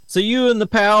So you and the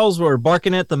pals were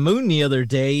barking at the moon the other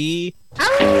day.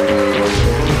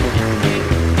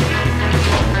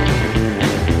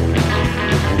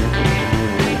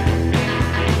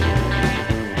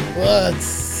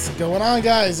 What's going on,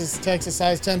 guys? It's Texas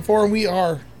Size 10-4, and we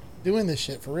are doing this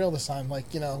shit for real this time.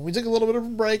 Like, you know, we took a little bit of a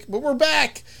break, but we're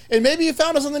back. And maybe you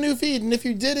found us on the new feed, and if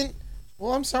you didn't,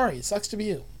 well, I'm sorry. It sucks to be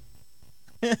you.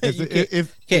 You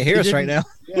can't hear us right now.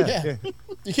 Yeah.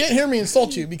 You can't hear me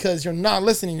insult you because you're not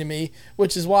listening to me,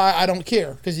 which is why I don't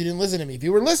care, because you didn't listen to me. If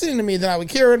you were listening to me, then I would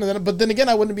care, but then again,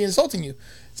 I wouldn't be insulting you.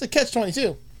 It's a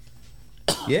catch-22.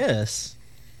 Yes.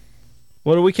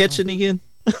 What are we catching again?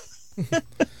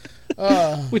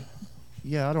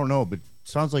 Yeah, I don't know, but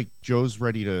sounds like Joe's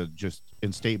ready to just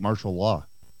instate martial law.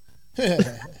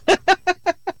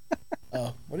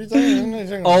 Oh, what are you talking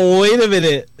about? Oh, wait a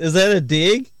minute. Is that a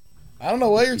dig? I don't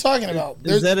know what you're talking about.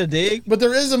 Is that a dig? But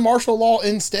there is a martial law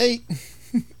in state.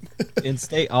 In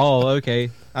state? Oh,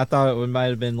 okay. I thought it might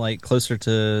have been like closer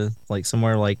to like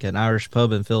somewhere like an Irish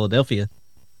pub in Philadelphia.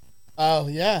 Oh,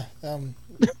 yeah.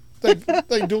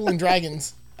 Like Dueling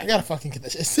Dragons. I gotta fucking get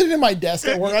this. It's sitting in my desk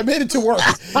at work. I made it to work.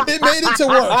 It made it to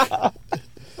work.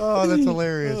 Oh, that's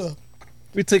hilarious.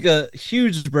 We took a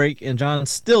huge break, and John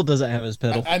still doesn't have his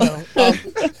pedal. I know.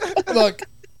 Look,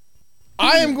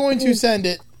 I am going to send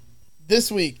it this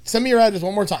week. Send me your address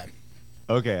one more time.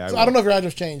 Okay. I don't know if your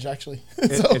address changed, actually.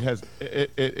 It has.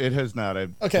 It has not.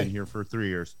 I've been here for 3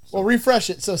 years. So. Well, refresh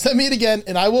it. So send me it again,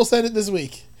 and I will send it this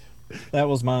week. That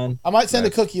was mine. I might send a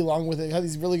cookie along with it. I have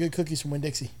these really good cookies from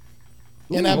Winn-Dixie.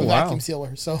 And I have a vacuum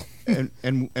sealer, so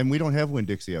and we don't have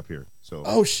Winn-Dixie up here, so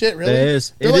oh shit, really? It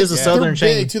is. It is a southern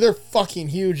chain. Big too. They're fucking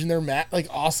huge and they're like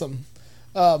awesome.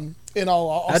 And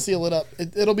I'll seal it up.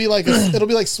 It'll be like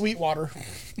Sweetwater.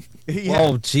 Yeah.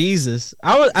 Oh Jesus!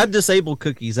 I disable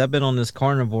cookies. I've been on this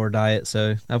carnivore diet,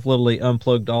 so I've literally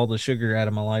unplugged all the sugar out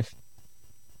of my life.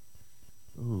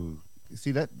 Ooh,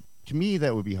 see that to me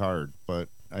that would be hard, but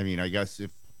I mean, I guess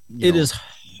if it is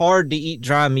hard to eat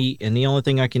dry meat, and the only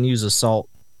thing I can use is salt.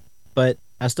 But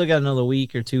I still got another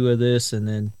week or two of this, and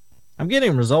then I'm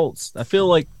getting results. I feel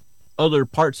like other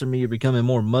parts of me are becoming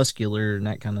more muscular and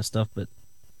that kind of stuff. But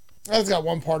I've got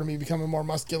one part of me becoming more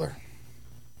muscular.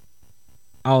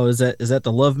 Oh, is that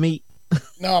the love meat?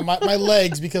 No, my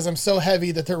legs, because I'm so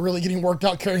heavy that they're really getting worked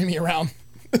out carrying me around.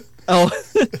 Oh,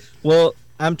 well,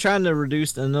 I'm trying to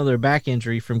reduce another back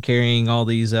injury from carrying all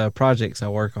these projects I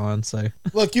work on. So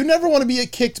look, you never want to be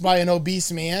kicked by an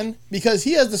obese man because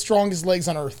he has the strongest legs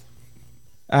on earth.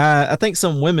 I think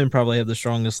some women probably have the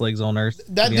strongest legs on earth.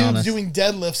 That dude's doing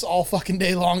deadlifts all fucking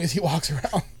day long as he walks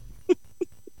around.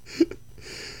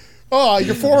 Oh,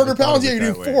 you're 400 pounds? Yeah,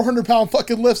 you're doing 400-pound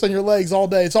fucking lifts on your legs all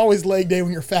day. It's always leg day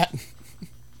when you're fat.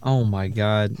 Oh my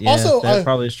God. Yeah, also, that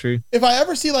probably is true. If I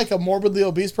ever see like a morbidly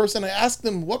obese person, I ask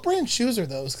them, what brand shoes are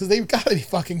those? Because they've got to be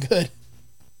fucking good.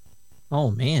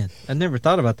 Oh man, I never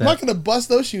thought about that. I'm not going to bust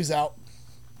those shoes out.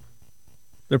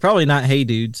 They're probably not Hey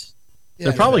Dudes. Yeah,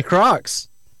 they're probably Crocs.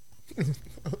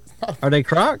 Are they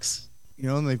Crocs? You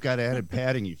know, and they've got added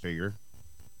padding, you figure.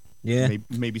 Yeah.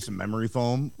 Maybe some memory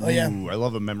foam. Oh, yeah. Ooh, I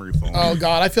love a memory foam. Oh,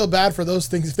 God. I feel bad for those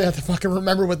things if they have to fucking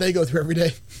remember what they go through every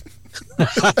day.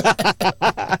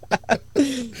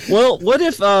 Well, what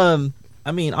if,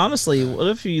 I mean, honestly, what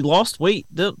if you lost weight?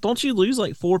 Don't you lose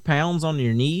like 4 pounds on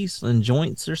your knees and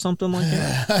joints or something like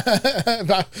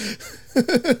that?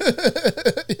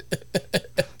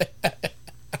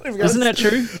 Isn't that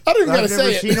true? I don't even got to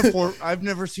say it. I've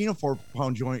never seen a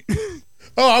 4-pound joint.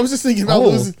 Oh, I was just thinking about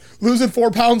losing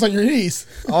 4 pounds on your knees.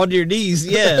 On your knees,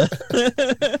 yeah.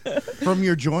 From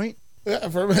your joint? Yeah,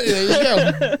 there you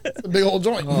go. It's a big old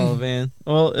joint. Oh, man.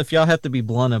 Well, if y'all have to be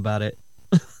blunt about it.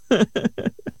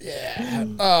 Yeah.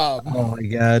 Oh, my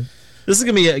God. This is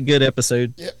going to be a good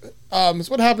episode. Yeah. It's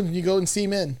what happens when you go and see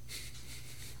men.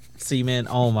 See men.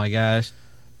 Oh, my gosh.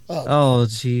 Oh,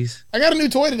 jeez. I got a new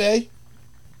toy today.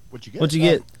 What'd you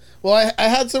get? Well, I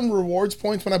had some rewards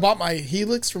points when I bought my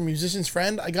Helix from Musician's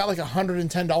Friend. I got like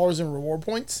 $110 in reward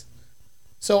points.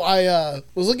 So I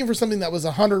was looking for something that was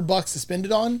 $100 to spend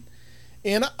it on.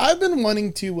 And I've been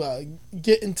wanting to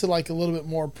get into like a little bit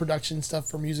more production stuff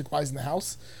for music-wise in the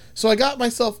house. So I got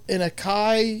myself an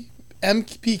Akai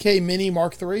MPK Mini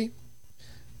Mark III.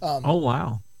 Oh,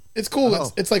 wow. It's cool.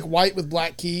 Oh. It's like white with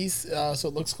black keys, so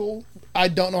it looks cool. I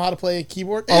don't know how to play a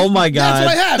keyboard. Oh my God.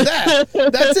 That's what I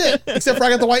have. That's it. Except for I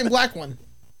got the white and black one.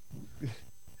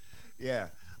 Yeah.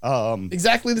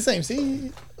 Exactly the same.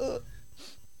 See?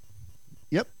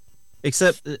 Yep.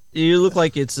 Except you look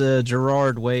like it's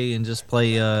Gerard Way and just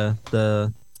play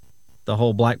the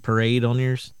whole Black Parade on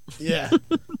yours. Yeah.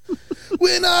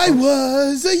 When I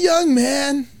was a young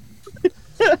man.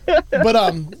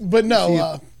 But no, See,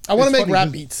 I want to it's make funny rap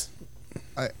 'cause beats.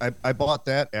 I bought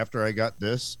that after I got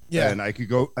this. Yeah. And I could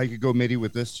go MIDI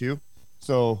with this too.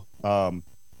 So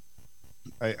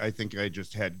I think I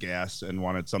just had gas and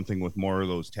wanted something with more of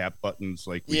those tap buttons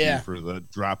like we do for the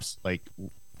drops. Like,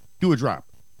 do a drop.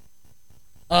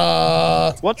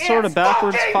 What sort of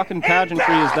backwards fucking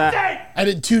pageantry is that? I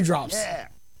did 2 drops.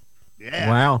 Yeah.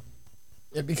 Wow.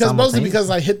 Yeah, because mostly because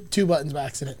I hit 2 buttons by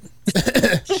accident.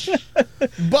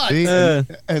 But See,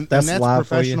 and that's live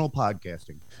for you. professional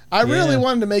podcasting. I really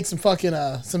wanted to make some fucking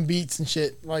some beats and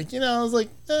shit. Like, I was like,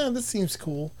 this seems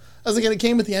cool. I was like, and it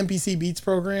came with the MPC Beats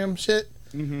program shit.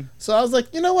 Mm-hmm. So I was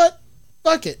like, you know what?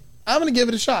 Fuck it. I'm gonna give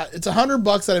it a shot. It's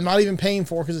 $100 that I'm not even paying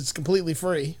for because it's completely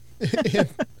free. And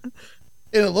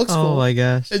it looks cool. Oh my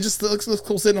gosh. It just looks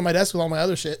cool sitting on my desk with all my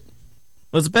other shit.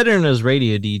 Well, it's better than those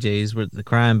radio DJs with the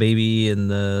crying baby and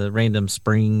the random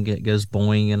spring that goes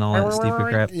boing and all that stupid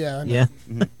crap. Yeah. I know. Yeah.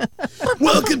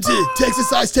 Welcome to Texas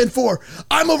Size 10-4.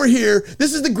 I'm over here.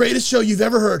 This is the greatest show you've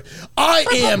ever heard.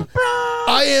 I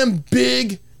am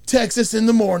Big Texas in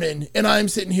the morning, and I'm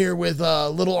sitting here with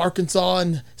little Arkansas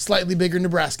and slightly bigger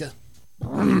Nebraska.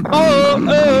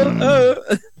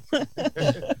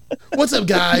 What's up,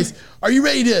 guys? Are you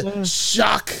ready to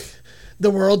shock the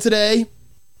world today?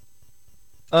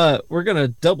 We're gonna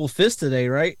double fist today,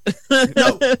 right?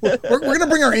 No, we're gonna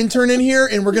bring our intern in here,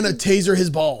 and we're gonna taser his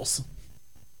balls.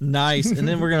 Nice. And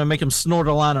then we're gonna make him snort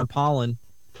a line of pollen.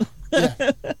 Yeah.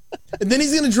 And then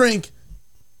he's gonna drink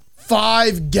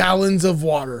 5 gallons of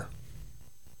water.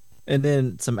 And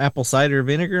then some apple cider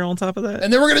vinegar on top of that.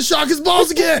 And then we're gonna shock his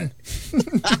balls again.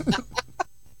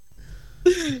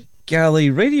 Golly,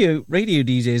 radio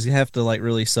DJs have to like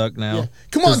really suck now. Yeah.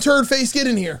 Come on, turd face, get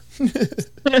in here.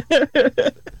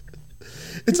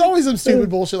 It's always some stupid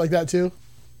bullshit like that too.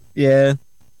 Yeah.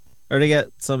 Or they got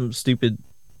some stupid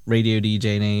radio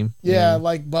DJ name. Yeah,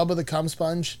 like Bubba the Cum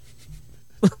Sponge.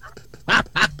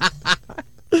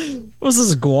 What's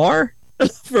this, Guar?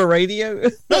 For radio?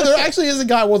 No, there actually is a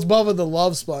guy. What's Bubba the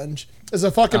Love Sponge? Is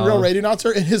a fucking real radio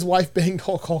announcer, and his wife banged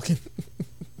Hulk Hogan.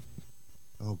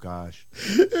 Oh gosh.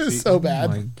 It's so bad.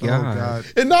 Oh my Oh God. God.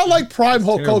 And not like prime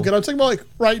Hulk terrible. Hogan. I'm talking about like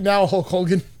right now Hulk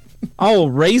Hogan. Oh,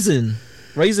 Raisin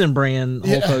brand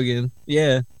Hulk Hogan.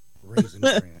 Yeah. Raisin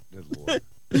Bran. Good Lord.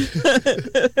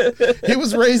 He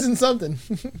was raising something.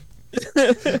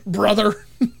 Brother.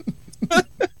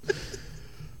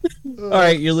 All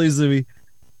right, you're losing me.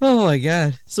 Oh my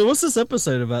God. So what's this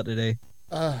episode about today?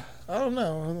 I don't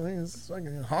know. I think it's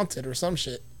fucking haunted or some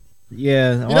shit.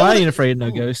 Yeah. know Well, I what ain't it- afraid of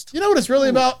no ghost. You know what it's really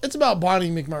about? It's about Bonnie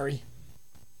McMurray.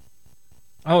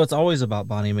 Oh, it's always about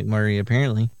Bonnie McMurray,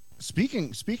 apparently.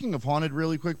 Speaking of haunted,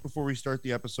 really quick before we start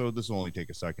the episode, this will only take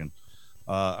a second.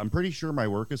 I'm pretty sure my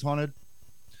work is haunted.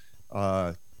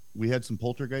 We had some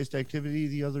poltergeist activity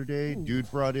the other day. Ooh.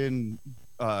 Dude brought in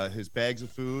his bags of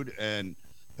food and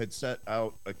had set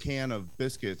out a can of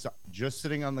biscuits just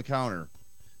sitting on the counter.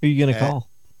 Who you gonna Eh. call?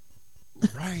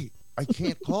 Right. I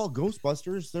can't call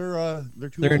Ghostbusters. They're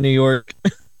too They're in old. New York.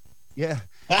 Yeah.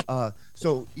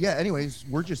 So yeah, anyways,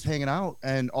 we're just hanging out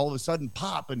and all of a sudden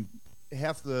pop and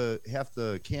half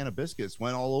the can of biscuits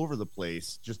went all over the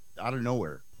place just out of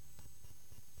nowhere.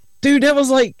 Dude, that was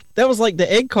like the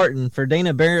egg carton for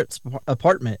Dana Barrett's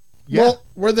apartment. Yeah. Well,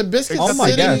 were the biscuits Oh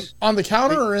my sitting gosh. on the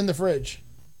counter or in the fridge?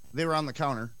 They were on the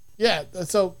counter. Yeah,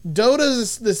 so Doe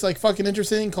does this like fucking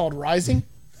interesting thing called rising.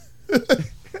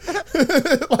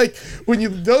 Like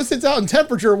when Doe sits out in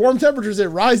temperature, warm temperatures, it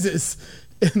rises,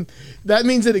 and that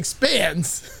means it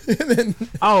expands. And then,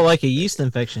 Oh, like a yeast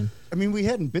infection. I mean, we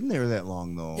hadn't been there that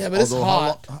long though. Yeah, but it's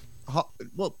hot.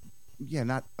 Well, yeah,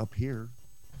 not up here.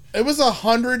 it was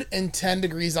 110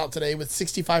 degrees out today with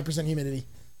 65% humidity.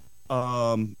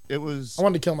 It was. I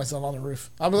wanted to kill myself on the roof.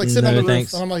 I was like sitting on No, the roof,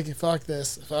 thanks. and I'm like, fuck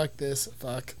this, fuck this,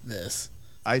 fuck this.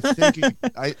 I think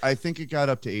I think it got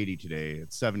up to 80 today.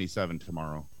 It's 77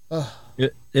 tomorrow.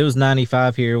 It was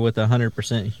 95 here with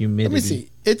 100% humidity. Let me see.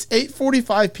 It's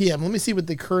 8:45 p.m. Let me see what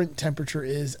the current temperature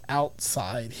is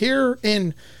outside here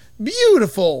in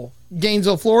beautiful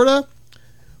Gainesville, Florida.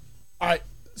 All right,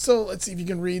 so let's see if you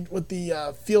can read what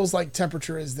the feels like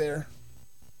temperature is there.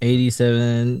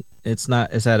 87. It's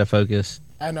out of focus.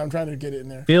 I know, I'm trying to get it in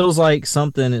there. Feels like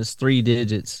something is 3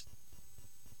 digits.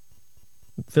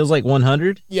 Feels like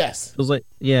 100. Yes. Feels like,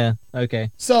 yeah, okay.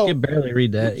 I So can barely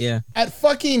read that. Yeah. at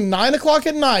fucking 9 o'clock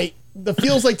at night, the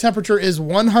feels like temperature is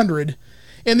 100,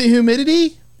 and the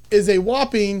humidity is a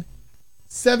whopping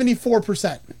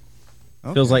 74%.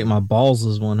 Okay. Feels like my balls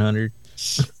is 100.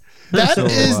 That So,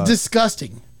 is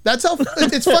disgusting. That's how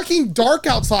it's fucking dark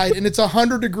outside, and it's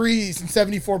 100 degrees and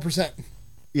 74%.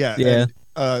 Yeah. Yeah.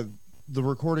 And, the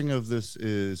recording of this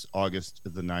is August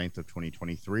the 9th of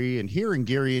 2023. And here in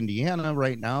Gary, Indiana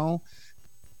right now,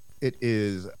 it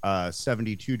is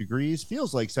 72 degrees.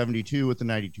 Feels like 72 with the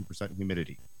 92%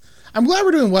 humidity. I'm glad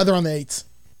we're doing weather on the 8s.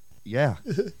 Yeah.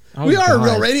 We are a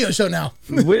real radio show now.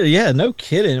 Yeah, no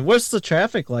kidding. What's the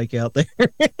traffic like out there?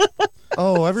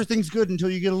 Oh, everything's good until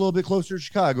you get a little bit closer to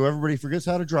Chicago. Everybody forgets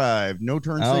how to drive. No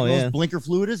turn signals. Yeah. Blinker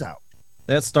fluid is out.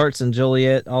 That starts in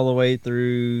Joliet all the way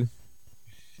through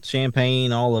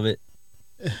Champaign, all of it.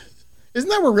 Isn't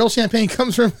that where real Champaign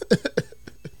comes from?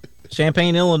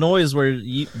 Champaign, Illinois is where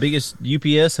biggest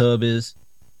UPS hub is.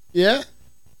 Yeah.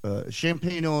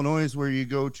 Champaign, Illinois is where you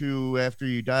go to after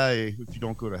you die if you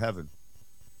don't go to heaven.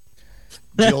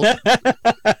 Is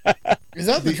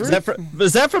that the truth?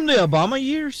 Is that from the Obama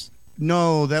years?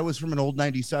 No, that was from an old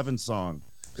 97 song.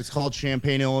 It's called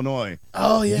Champaign, Illinois.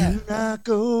 Oh, yeah. Do not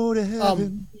go to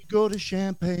heaven. You go to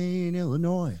Champaign,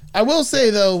 Illinois. I will say,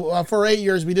 though, for 8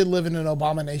 years, we did live in an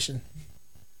Obama nation.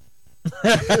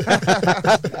 I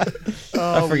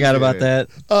forgot about that.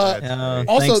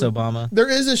 Also, thanks, Obama. There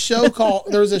is a show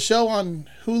there's a show on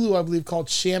Hulu, I believe, called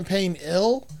Champagne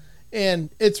Ill, and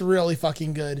it's really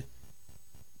fucking good.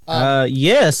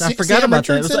 Yes, I forgot Sam about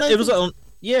that. Richardson, It was on.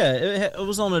 Yeah, it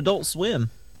was on Adult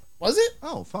Swim. Was it?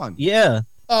 Oh, fun. Yeah.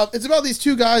 It's about these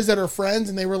two guys that are friends,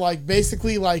 and they were like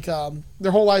basically like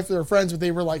their whole life they were friends, but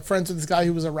they were like friends with this guy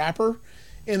who was a rapper,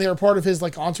 and they were part of his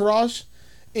like entourage.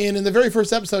 And in the very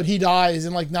first episode, he dies,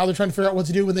 and like now they're trying to figure out what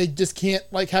to do when they just can't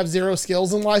like have zero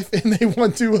skills in life, and they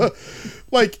want to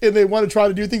and they want to try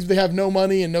to do things, but they have no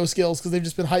money and no skills because they've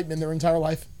just been hype men their entire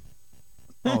life.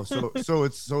 Oh, so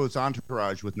it's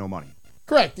Entourage with no money.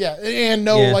 Correct, yeah, and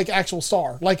no like actual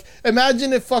star. Like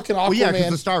imagine if fucking Aquaman. Well, yeah,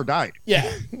 because the star died. Yeah,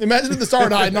 imagine if the star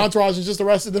died and Entourage is just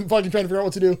arrested them fucking trying to figure out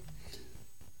what to do.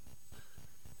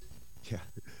 Yeah.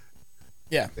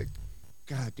 Yeah.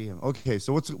 God damn. Okay,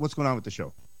 so what's going on with the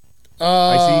show?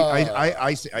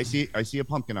 I see a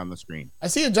pumpkin on the screen. I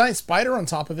see a giant spider on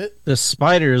top of it. The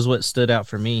spider is what stood out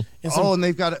for me. And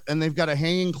they've got a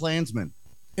hanging Klansman.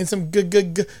 And some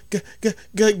ghosts.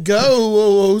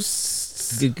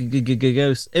 Ghost.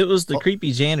 It was the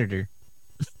creepy janitor.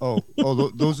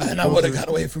 Those. And I would have got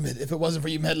away from it if it wasn't for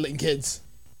you meddling kids.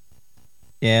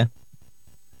 Yeah.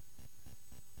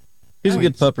 He's a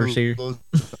good pupper here.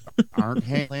 Aren't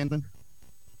hanging Klansmen?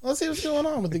 Let's see what's going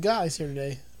on with the guys here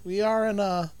today. We are in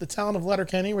the town of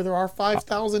Letterkenny where there are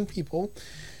 5,000 people.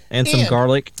 And some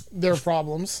garlic. Their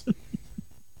problems.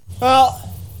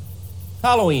 Well,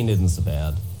 Halloween isn't so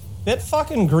bad. Bit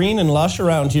fucking green and lush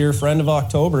around here, friend of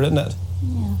October, isn't it?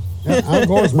 Yeah,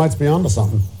 outdoors might be onto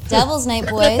something. Devil's Night,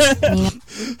 boys.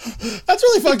 That's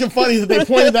really fucking funny that they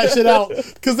pointed that shit out.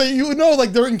 Because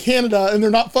like they're in Canada and they're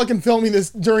not fucking filming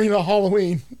this during a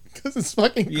Halloween. Because it's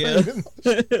fucking crazy.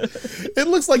 It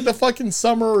looks like the fucking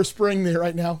summer or spring there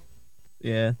right now.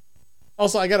 Yeah.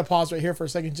 Also, I got to pause right here for a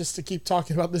second just to keep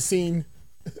talking about the scene.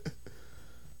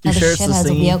 You sure it's the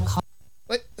scene?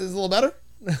 Wait, is it a little better?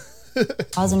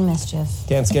 Causing mischief.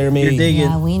 Can't scare me. You're digging.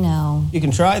 Yeah, we know. You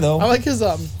can try, though. I like his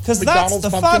because that's McDonald's the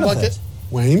pumpkin fun of bucket. it.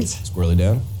 Wayne's, Squirrely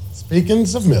Dan. speaking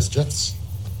of mischiefs,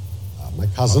 my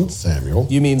cousin Samuel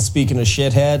You mean speaking of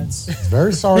shitheads? is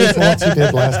very sorry for what he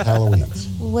did last Halloween.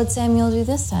 What'd Samuel do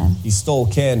this time? He stole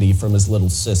candy from his little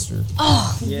sister.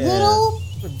 Oh, little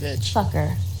What a bitch.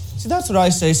 fucker. See, that's what I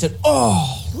say. Said,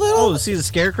 little See the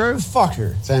scarecrow?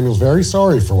 fucker. Samuel's very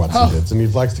sorry for what he did, and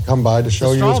he'd like to come by to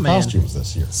show you straw his man. costumes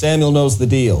this year. Samuel knows the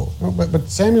deal. Oh, but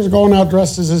Samuel's going out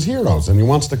dressed as his heroes, and he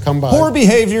wants to come by. Poor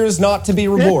behavior is not to be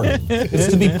rewarded. It's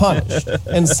to be punished.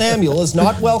 And Samuel is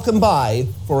not welcome by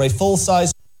for a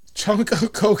full-size Chunk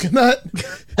of coconut.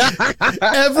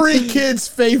 Every kid's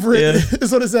favorite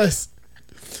is what it says.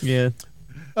 Yeah.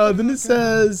 Then it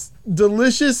says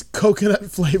delicious coconut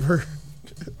flavor.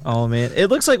 Oh, man. It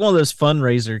looks like one of those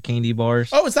fundraiser candy bars.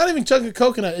 Oh, it's not even chunk of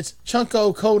coconut. It's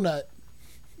chunko coconut.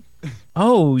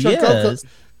 Oh, yes.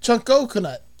 Chunko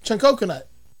coconut.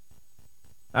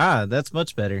 Ah, that's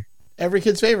much better. Every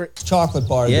kid's favorite. chocolate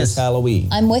bar this Halloween.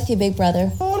 I'm with you, big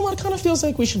brother. Oh, and it kind of feels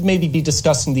like we should maybe be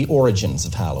discussing the origins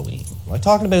of Halloween. Like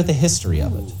talking about the history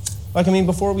of it. Like, I mean,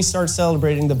 before we start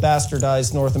celebrating the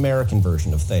bastardized North American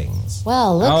version of things.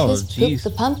 Well, look Oh, who's geez. pooped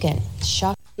the pumpkin.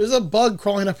 Shock. There's a bug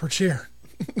crawling up her chair.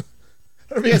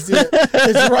 I don't know if you guys see it.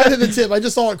 It's right at the tip. I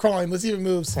just saw it crawling. Let's see if it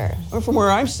moves. Well, from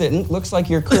where I'm sitting, looks like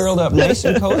you're curled up nice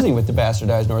and cozy with the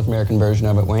bastardized North American version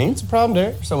of it, Wayne. What's the problem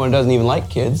there? For someone who doesn't even like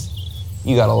kids,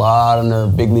 you got a lot of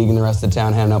nerve, big league, and the rest of the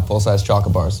town handing out full-size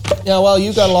chocolate bars. Yeah, well,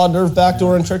 you got a lot of nerve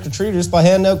backdooring trick-or-treaters by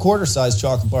handing out quarter-sized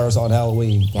chocolate bars on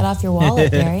Halloween. Get off your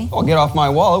wallet, Gary. Oh, get off my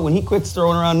wallet when he quits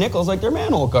throwing around nickels like they're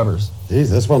manhole covers. Geez,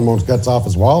 this one won't gets off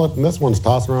his wallet, and this one's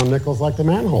tossing around nickels like the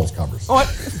manholes covers. What?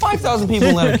 5,000 people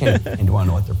in Letterkenny. And do I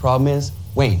know what their problem is?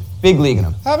 Wayne, big leaguing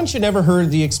them. Haven't you never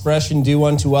heard the expression, do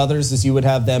unto others as you would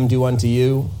have them do unto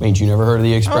you? Ain't you never heard of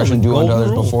the expression, do unto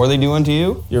others before they do unto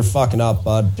you? You're fucking up,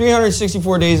 bud.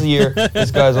 364 days a year,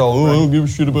 this guy's all, I don't give a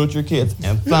shit about your kids.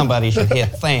 And somebody should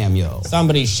hit Samuel.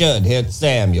 Somebody should hit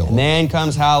Samuel. And then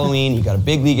comes Halloween, you got to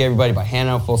big league everybody by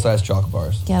handing out full-size chocolate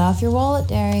bars. Get off your wallet,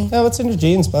 Derry. Yeah, what's in your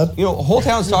jeans, bud? You know, the whole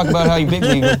town's talking about how you big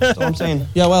league them. That's all I'm saying.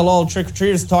 Yeah, well, all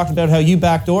trick-or-treaters talked about how you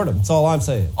backdoored them. That's all I'm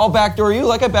saying. I'll backdoor you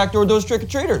like I backdoored those trick-or-treaters.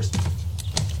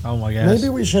 Oh my gosh. Maybe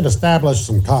we should establish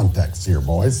some context here,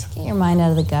 boys. Get your mind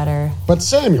out of the gutter. But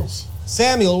Samuels.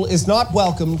 Samuel is not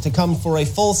welcome to come for a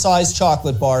full-size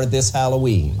chocolate bar this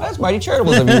Halloween. That's mighty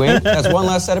charitable of you, Wayne. That's one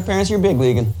last set of parents you're big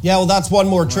leaguing. Yeah, well, that's one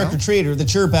more trick-or-treater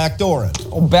that you're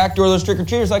backdooring. I'll backdoor those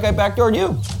trick-or-treaters like I backdoored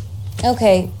you.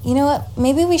 Okay, you know what?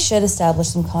 Maybe we should establish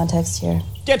some context here.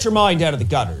 Get your mind out of the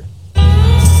gutter. I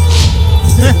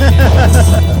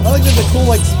like the cool,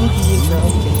 like, spooky intro.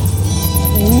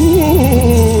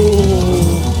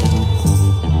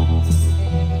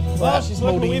 Well, she's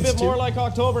looking a wee MoDeans bit too. more like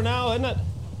October now, isn't it?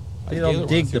 They don't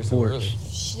dig the porch.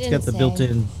 It's got the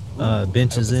built-in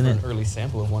benches in it. An early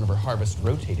sample of one of her harvest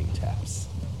rotating taps.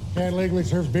 Can't legally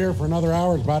serve beer for another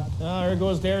hour, bud. There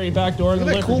goes Derry backdooring the Look at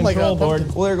that liquor cool, like, control board.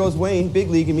 pumpkin. Well, there goes Wayne, big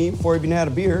leaguing me before he even had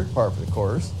a beer, par for the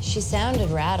course. She sounded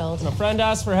rattled. When a friend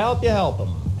asks for help, you help him.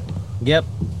 Yep.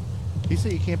 You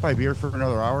say you can't buy beer for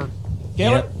another hour?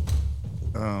 Gaylor?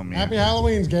 Oh, man. Happy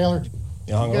Halloween's, Gaylor.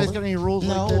 You hung You guys over? got any rules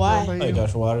No, like that? why? down by Oh, you you?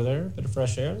 got your water there, bit of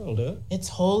fresh air, that'll do it. It's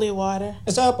holy water.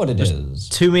 Is that what it is?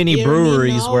 Too many You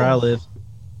breweries know. where I live.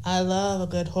 I love a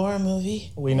good horror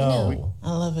movie. We know. know.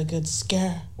 I love a good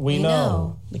scare. We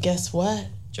know. But guess what?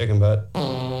 Chicken butt.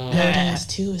 MoDeans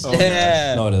 2 is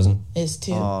No, it isn't. Is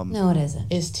 2. No, it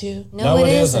isn't. Is 2. No, it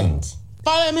isn't.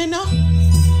 Follow me now.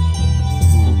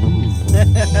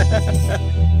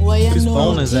 Why am Whose no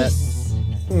phone is that? this?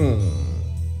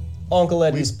 Uncle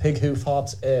Eddie's Pig Hoof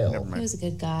Hops Ale. He was a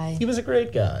good guy. He was a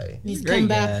great guy. He's Great come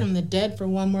back guy. from the dead for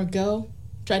one more go.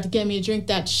 Tried to get me to drink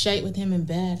that shite with him in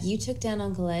bed. You took down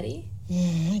Uncle Eddie?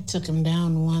 I took him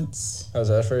down once. How's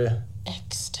that for you?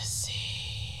 Ecstasy.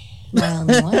 My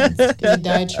only one. He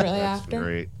died shortly after.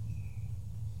 Great.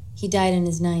 He died in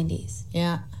his 90s.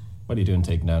 Yeah. What are you doing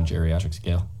taking down geriatric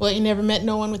scale? What, you never met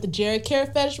no one with a Jerry Care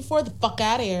fetish before? The fuck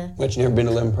out of here. What, you never been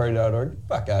to lemonparty.org?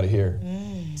 Fuck out of here.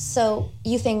 So,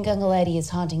 you think Uncle Eddie is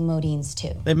haunting MoDeans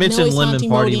too? They No, mentioned he's Lemon haunting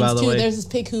Party, MoDeans by the too. way. There's his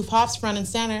pig hoof hops front and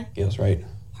center. Gail's right.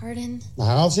 Pardon? Now,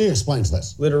 how else he explains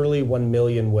this? Literally 1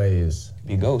 million ways.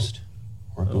 Be a ghost.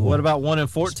 Or a ghoul. What about 1 in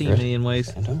 14 Spirit. million ways?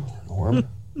 Phantom, an orb,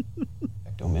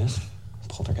 ectomist,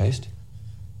 poltergeist, an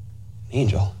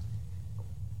angel,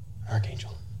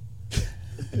 archangel,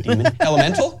 a demon,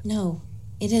 elemental. No,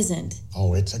 it isn't.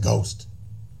 Oh, it's a ghost.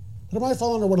 But it might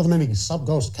fall under one of the many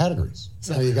sub-ghost categories.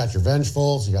 So you got your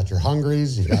vengefuls, you got your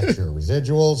hungries, you got your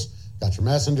residuals, got your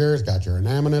messengers, got your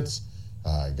inanimates,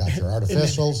 you got your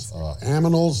artificials,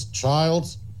 aminals,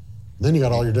 childs. Then you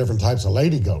got all your different types of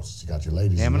lady ghosts. You got your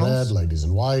ladies in Aminals? red, ladies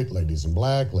in white, ladies in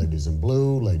black, ladies in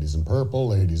blue, ladies in purple,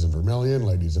 ladies in vermilion,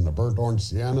 ladies in the burnt orange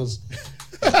siennas.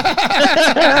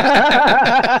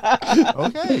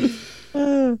 Okay.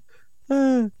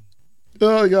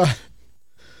 Oh, God.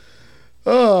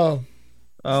 Oh,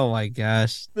 Oh my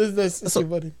gosh. this is so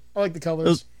funny. I like the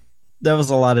colors. That was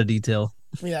a lot of detail.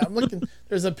 Yeah, I'm looking.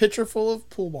 There's a pitcher full of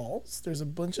pool balls. There's a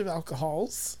bunch of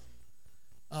alcohols.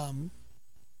 Are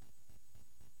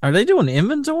they doing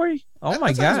inventory? Oh my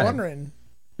that's what I was god. wondering.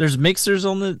 There's mixers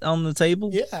on the table?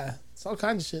 Yeah, it's all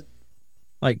kinds of shit.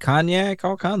 Like cognac,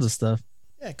 all kinds of stuff.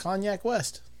 Yeah, Cognac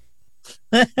West.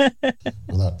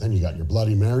 Then you got your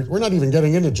Bloody Marys. We're not even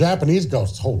getting into Japanese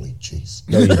ghosts. Holy jeez.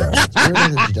 No, you don't. Spirit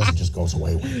energy doesn't just goes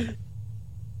away with you.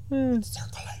 It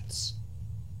circulates.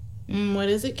 What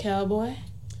is it, cowboy?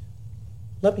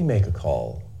 Let me make a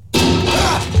call.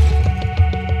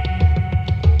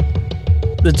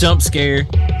 The jump scare.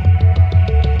 It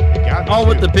got me Oh,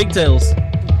 with too. the pigtails.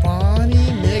 Bonnie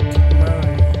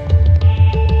McMurray.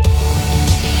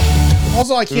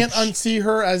 Also, I can't unsee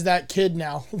her as that kid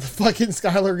now. The fucking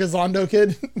Skylar Gazondo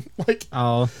kid. Like,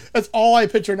 Oh, that's all I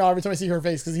picture now every time I see her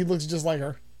face because he looks just like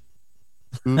her.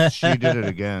 Oops, she did it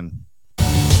again.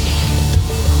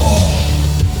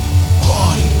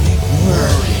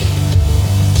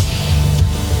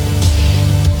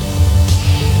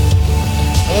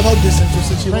 I love how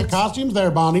disinterested she Great looks. costumes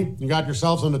there, Bonnie. You got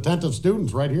yourselves an attentive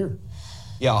students right here.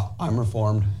 Yeah, I'm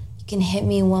reformed. You can hit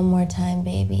me one more time,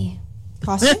 baby.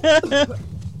 Costume?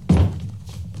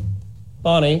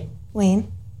 Bonnie,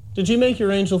 Wayne? Did you make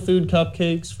your angel food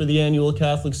cupcakes for the annual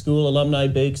Catholic School Alumni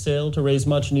Bake Sale to raise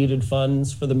much-needed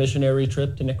funds for the missionary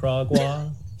trip to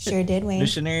Nicaragua? Sure did, Wayne.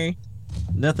 Missionary?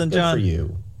 Nothing, Good John? for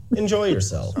you. Enjoy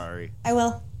yourself. Sorry. I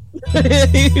will.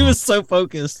 He was so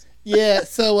focused. Yeah,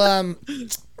 so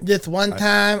this one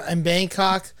time in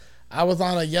Bangkok, I was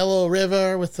on a yellow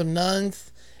river with some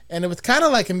nuns, and it was kind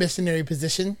of like a missionary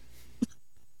position.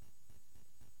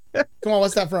 Come on,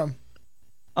 what's that from?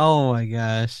 Oh my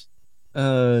gosh.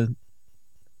 I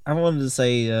wanted to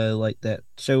say like that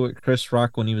show with Chris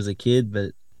Rock when he was a kid,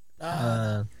 but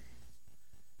And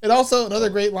also, another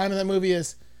great line in that movie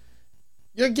is,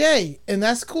 "You're gay, and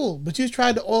that's cool, but you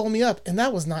tried to oil me up, and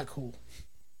that was not cool."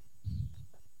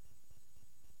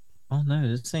 oh no,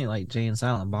 this ain't like Jay and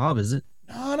Silent Bob, is it?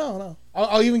 No.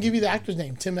 I'll even give you the actor's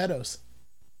name, Tim Meadows.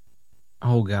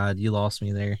 Oh God, you lost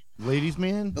me there. Ladies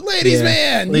man? The ladies'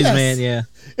 man. Ladies Yes. man, yeah.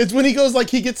 It's when he goes like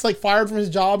he gets like fired from his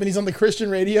job and he's on the Christian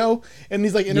radio and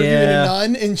he's like interviewing Yeah. a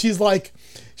nun and she's like,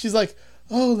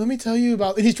 "Oh, let me tell you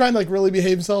about," and he's trying to like really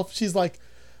behave himself. She's like,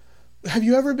 "Have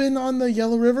you ever been on the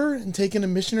Yellow River and taken a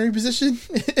missionary position?"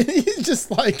 And he's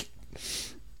just like,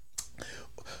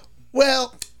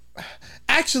 "Well,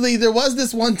 actually, there was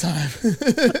this one time."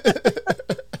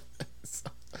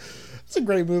 It's a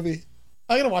great movie.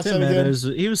 I gotta watch Tim that again. Meadows,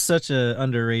 he was such a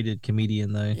underrated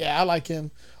comedian though. Yeah, I like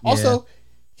him. Also,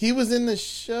 he was in the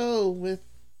show with,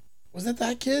 was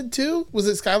that kid too? Was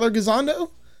it Skylar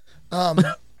Gizondo?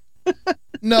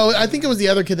 No, I think it was the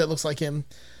other kid that looks like him.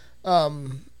 What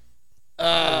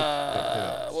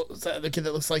was that other kid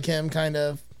that looks like him? Kind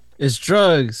of It's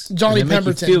drugs. Johnny And they make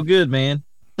you Pemberton. feel good, man.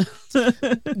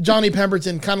 Johnny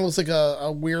Pemberton kind of looks like a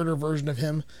weirder version of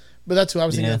him, but that's who I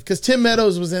was thinking Yeah. of because Tim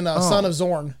Meadows was in Son of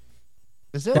Zorn.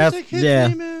 Is that That's- what that kid's yeah.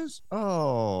 name is?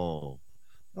 Oh.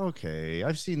 Okay.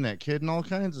 I've seen that kid in all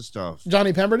kinds of stuff.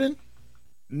 Johnny Pemberton?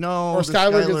 No, Or the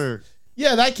Skylar Skylar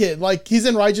Yeah, that kid. Like he's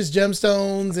in Righteous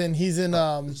Gemstones and he's in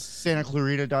Santa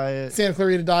Clarita Diet. Santa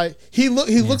Clarita Diet. He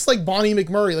looks like Bonnie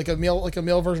McMurray, like a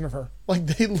male version of her. Like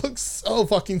they look so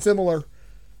fucking similar.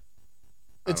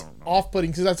 It's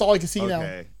off-putting because that's all I can see now.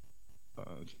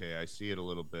 Okay, I see it a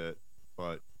little bit,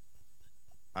 but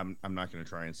I'm not going to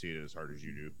try and see it as hard as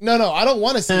you do. No, I don't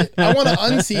want to see it. I want to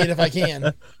unsee it if I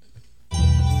can.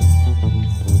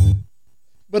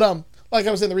 But like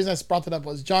I was saying, the reason I brought that up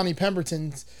was Johnny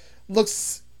Pemberton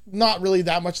looks not really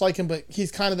that much like him, but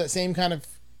he's kind of that same kind of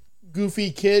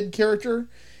goofy kid character,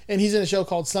 and he's in a show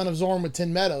called Son of Zorn with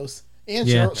Tim Meadows and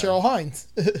Yeah. Cheryl Hines,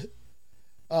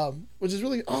 which is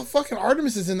really fucking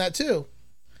Artemis is in that too,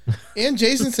 and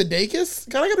Jason Sudeikis.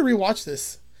 God, I got to rewatch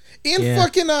this, and Yeah.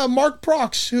 fucking Mark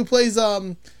Prox who plays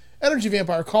Energy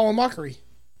Vampire Colin Mockery.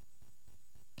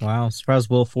 Wow, surprised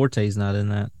Will Forte's not in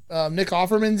that. Nick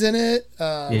Offerman's in it.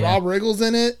 Rob Riggle's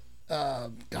in it.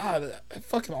 God,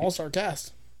 fucking all-star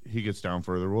cast. He gets down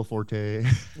further. Will Forte.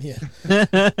 Yeah.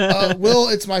 Will,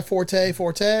 it's my forte.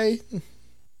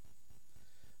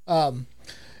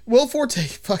 Will Forte,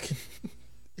 fucking,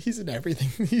 he's in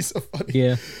everything. He's so funny.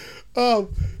 Yeah.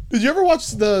 Did you ever watch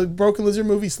the Broken Lizard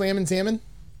movie Slammin' Salmon?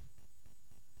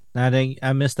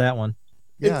 I missed that one.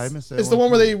 Yeah, I missed that. It's the one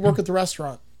where they work at the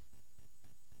restaurant.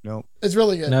 Nope. It's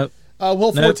really good. Nope.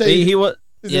 Will Nope. Forte. He was.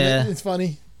 is in it. Yeah. It's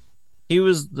funny. He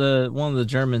was one of the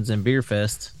Germans in Beer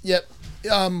Fest. Yep.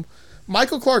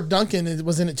 Michael Clark Duncan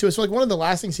was in it too. It's like one of the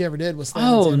last things he ever did was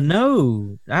Slammin' Oh Salmon.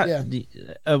 no!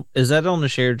 Yeah. Is that on the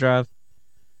shared drive?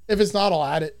 If it's not, I'll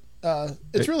add it.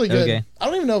 It's really good. Okay. I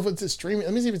don't even know if it's streaming.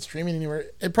 Let me see if it's streaming anywhere.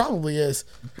 It probably is.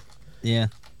 Yeah.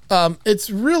 It's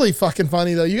really fucking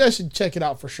funny though. You guys should check it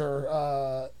out for sure.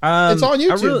 It's on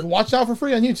YouTube. Watch it out for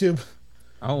free on YouTube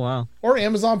Oh wow! or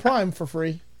Amazon Prime for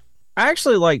free. I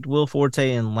actually liked Will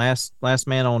Forte in Last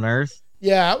Man on Earth.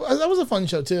 Yeah, that was a fun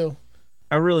show too.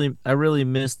 I really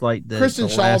missed like the Kristen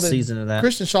Shaw last did- season of that.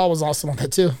 Kristen Shaw was awesome on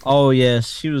that too. Oh yes,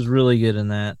 she was really good in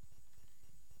that.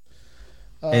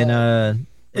 And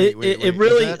wait, it is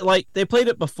really that- like they played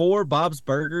it before Bob's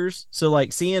Burgers, so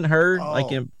like seeing her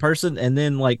like in person, and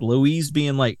then like Louise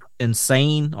being like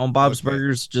insane on Bob's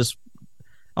Burgers, just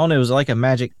I don't know, it was like a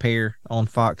magic pair on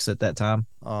Fox at that time.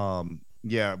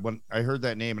 Yeah, when I heard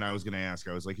that name and I was going to ask,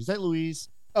 I was like, is that Louise?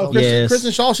 Oh, Yes.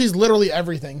 Kristen Shaw, she's literally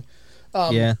everything.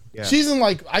 Yeah. She's in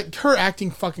like her acting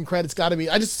fucking credits got to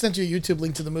be. I just sent you a YouTube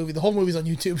link to the movie. The whole movie's on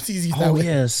YouTube. It's easy that Oh way.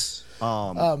 yes.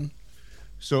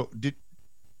 So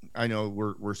I know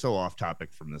we're so off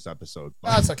topic from this episode.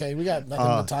 But, That's okay. We got nothing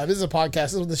but time. This is a podcast.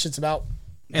 This is what this shit's about.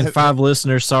 And 5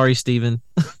 listeners. Sorry, Steven.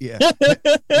 yeah.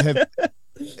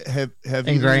 Have And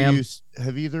either Graham.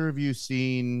 have either of you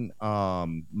seen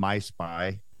My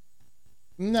Spy?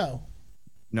 No.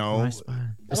 No.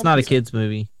 It's not a kids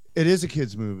movie. It is a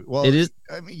kids movie. Well, It is.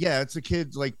 I mean, yeah, it's a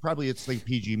kids probably it's like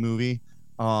PG movie.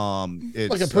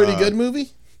 It's like a pretty good movie.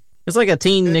 It's like a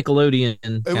teen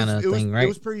Nickelodeon kind of thing, right? It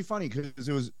was pretty funny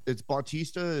because it's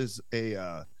Bautista is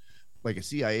a like a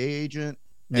CIA agent,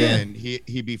 and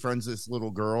he befriends this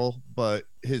little girl, but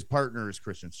his partner is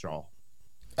Kristen Shaw.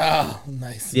 Oh,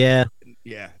 nice. Yeah.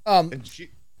 And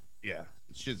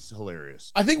she's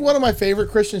hilarious. I think one of my favorite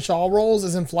Kristen Shaw roles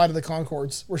is in Flight of the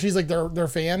Conchords, where she's like their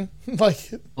fan. Like,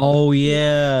 oh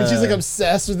yeah, and she's like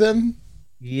obsessed with them.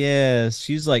 Yes,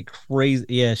 she's like crazy.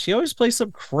 Yeah, she always plays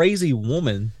some crazy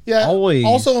woman. Yeah, always.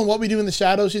 Also, in What We Do in the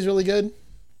Shadows, she's really good.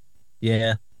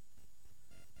 Yeah.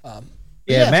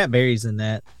 Yeah, Matt Berry's in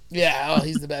that. Yeah,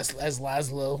 he's the best as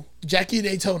Laszlo. Jackie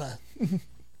Daytona.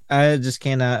 I just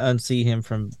cannot unsee him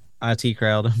from IT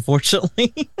Crowd,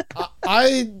 unfortunately.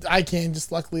 I can.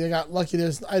 Just luckily, I got lucky.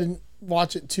 I didn't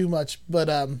watch it too much,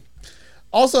 but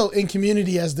also in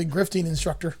Community as the grifting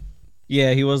instructor.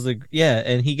 Yeah, he was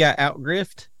and he got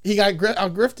out-griffed. He got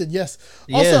out-grifted, yes.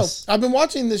 Also, I've been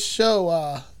watching this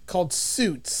show called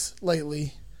Suits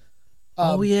lately.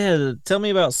 Oh yeah, tell me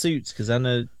about Suits, because I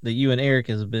know that you and Eric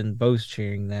have been both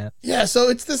sharing that. Yeah, so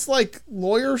it's this like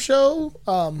lawyer show.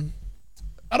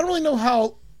 I don't really know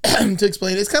how to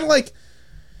explain it. It's kind of like,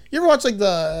 you ever watch like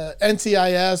the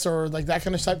NCIS or like that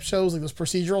kind of type of shows, like those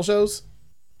procedural shows?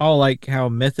 Oh, like how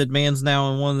Method Man's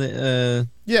now in one that.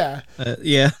 Yeah.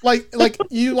 Like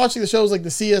you watching the shows like the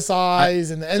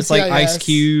CSIs and the NCIS. It's like Ice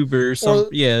Cube or some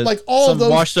like all some of those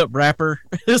washed up rapper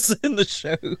is in the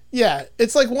show. Yeah,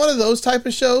 it's like one of those type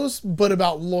of shows, but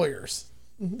about lawyers.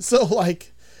 So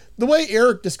like the way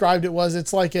Eric described it was,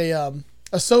 it's like a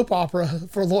soap opera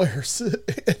for lawyers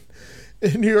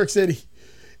in New York City.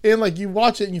 And like you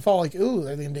watch it and you fall like, ooh,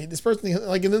 are they gonna date this person?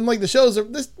 Like, and then like the shows are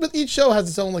but each show has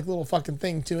its own like little fucking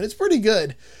thing too, and it's pretty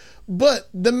good. But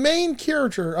the main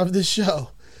character of this show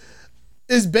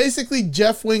is basically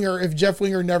Jeff Winger if Jeff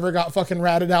Winger never got fucking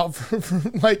ratted out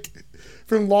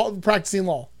from law practicing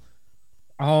law.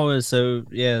 Oh, so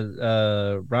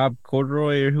Rob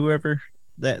Corduroy or whoever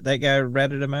that guy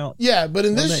ratted him out. Yeah, but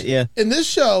in this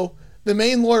show, the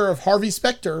main lawyer of Harvey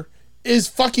Specter is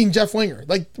fucking Jeff Winger.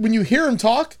 Like when you hear him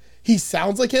talk, he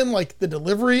sounds like him, like the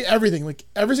delivery, everything, like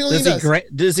every single thing he does.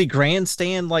 Does he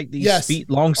grandstand like these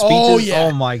long speeches? Oh, yeah.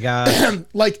 Oh my god!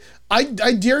 Like I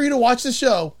dare you to watch the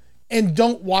show and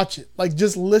don't watch it. Like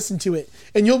just listen to it,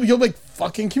 and you'll be like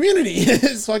fucking Community.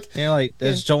 It's like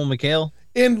that's Joel McHale.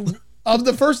 And of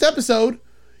the first episode,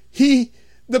 the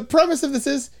premise of this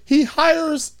is he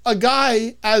hires a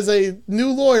guy as a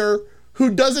new lawyer who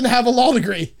doesn't have a law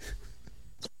degree.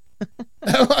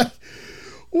 I'm like,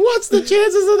 what's the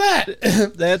chances of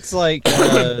that?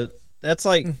 That's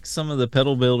like some of the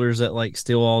pedal builders that like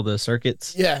steal all the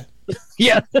circuits. Yeah.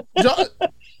 Yeah.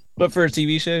 But for a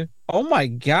TV show. Oh my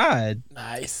god.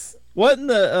 Nice. What in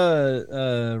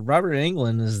the Robert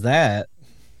Englund is that?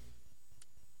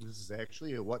 This is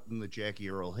actually a What in the Jackie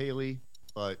Earl Haley,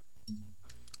 but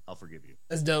I'll forgive you.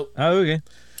 That's dope. Oh, okay.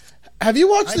 Have you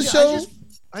watched the show?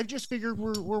 I just figured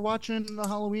we're watching the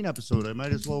Halloween episode. I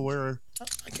might as well wear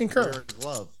a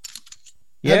glove.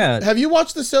 Yeah. Have you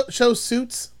watched the show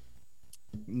Suits?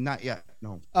 Not yet.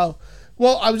 No. Oh,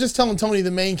 well, I was just telling Tony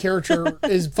the main character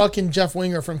is fucking Jeff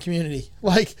Winger from Community.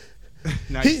 Like,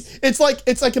 nice. It's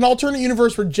like an alternate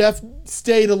universe where Jeff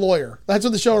stayed a lawyer. That's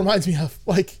what the show reminds me of.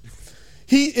 Like,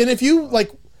 if you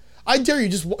like, I dare you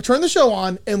just turn the show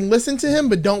on and listen to him,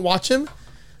 but don't watch him.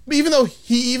 But even though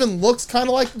he even looks kind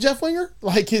of like Jeff Winger,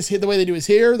 like the way they do his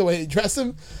hair, the way they dress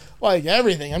him, like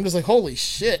everything, I'm just like, holy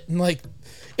shit. And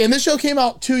this show came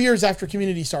out 2 years after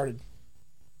Community started.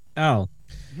 Oh,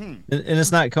 and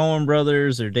it's not Coen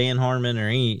Brothers or Dan Harmon or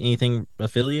anything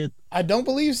affiliate. I don't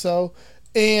believe so.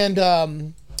 And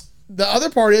the other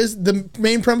part is the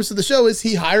main premise of the show is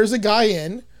he hires a guy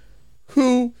in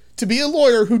to be a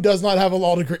lawyer who does not have a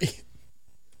law degree.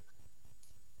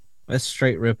 That's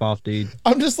straight rip off, dude.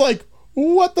 I'm just like,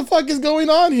 what the fuck is going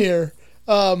on here?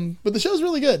 But the show's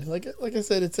really good. Like I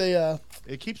said, it's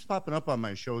it keeps popping up on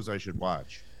my shows I should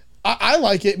watch. I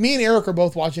like it. Me and Eric are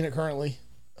both watching it currently.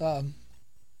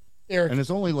 Eric. And it's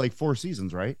only like 4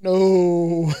 seasons, right?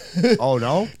 No. Oh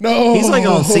no? No. He's like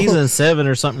on season 7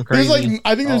 or something crazy.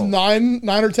 I think there's 9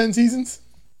 or 10 seasons.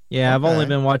 Yeah, I've only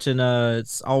been watching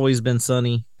It's Always Been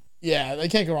Sunny. Yeah, they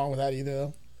can't go wrong with that either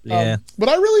though. Yeah. But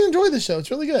I really enjoy this show. It's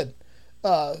really good.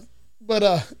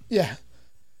 Yeah.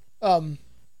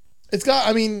 It's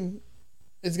got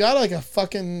like a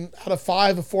fucking out of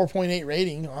 5 a 4.8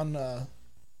 rating on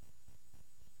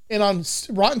and on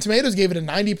Rotten Tomatoes gave it a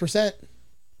 90%.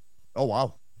 Oh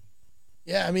wow.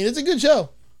 Yeah, I mean it's a good show.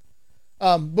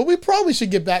 But we probably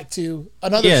should get back to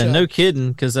another show. Yeah, no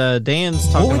kidding, because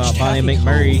Dan's talking about Bonnie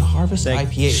McMurray. Harvest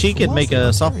IPA. She could make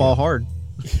a softball hard.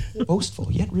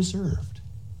 Boastful yet reserved.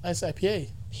 Nice IPA.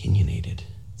 Opinionated.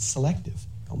 Selective.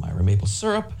 Elmira maple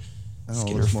syrup.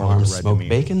 Skinner it's more Farm like a red smoked meat.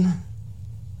 bacon.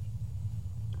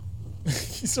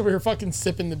 He's over here fucking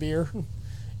sipping the beer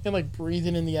and like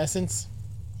breathing in the essence.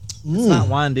 It's not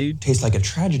wine, dude. Tastes like a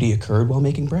tragedy occurred while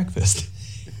making breakfast.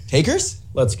 Takers?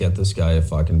 Let's get this guy a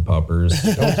fucking puppers.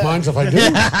 Don't mind if I do.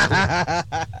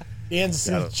 Dan's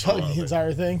chugging the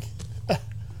entire thing.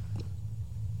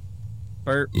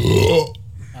 Burp.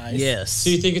 Nice. Yes. So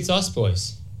you think it's us,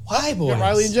 boys? Why, boys? Yeah,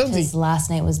 Riley and Jonesy. Because last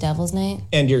night was Devil's Night.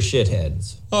 And your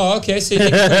shitheads. Oh, okay. So you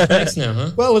think it's pranks now,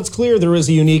 huh? Well, it's clear there is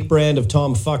a unique brand of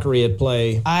tomfuckery at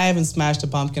play. I haven't smashed a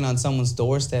pumpkin on someone's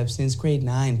doorstep since grade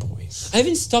 9, boys. I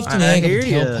haven't stuffed an I egg hear up a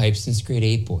ya. tailpipe since grade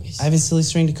 8, boys. I haven't silly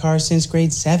stringed a car since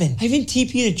grade 7. I haven't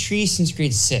TP'd a tree since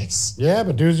grade 6. Yeah,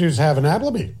 but Doozy's have an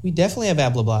Applebee. We definitely have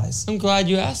Ablablies. I'm glad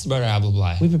you asked about our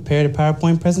Applebly. We prepared a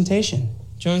PowerPoint presentation.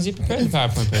 Jonesy, prepare the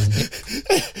PowerPoint presentation.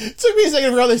 It took me a second to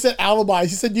figure out they said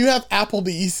alibis. He said, you have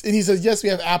Applebee's. And he says, yes, we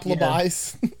have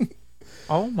Applebis.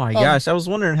 Oh my gosh, I was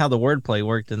wondering how the wordplay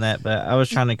worked in that, but I was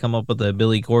trying to come up with a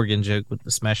Billy Corgan joke with the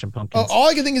Smashing Pumpkins. All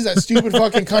I can think is that stupid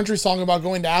fucking country song about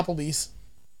going to Applebee's.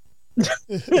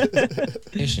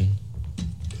 Nation.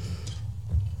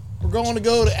 We're going to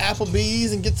go to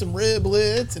Applebee's and get some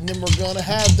riblets, and then we're going to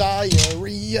have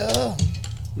diarrhea.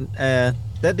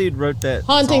 That dude wrote that.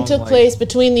 Haunting song, took place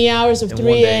between the hours of in 3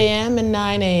 one day. a.m. and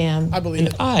 9 a.m. I believe And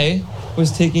it. I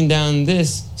was taking down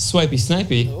this swipey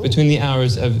snipey between the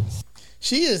hours of...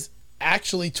 She is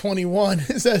actually 21.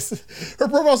 It says her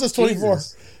profile says 24,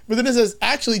 but then it says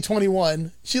actually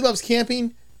 21. She loves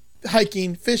camping,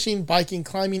 hiking, fishing, biking,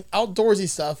 climbing, outdoorsy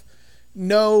stuff.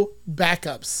 No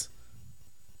backups.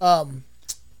 And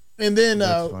then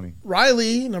That's funny.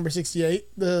 Riley, number 68,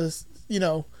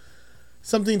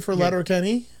 something for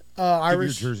Letterkenny,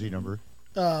 Irish. Give your jersey number.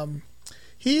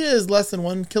 He is less than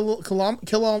 1 kilometer.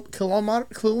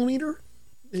 Kilometer.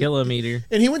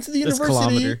 And he went to the That's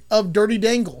University kilometer. of Dirty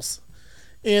Dangles.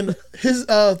 And his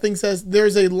thing says,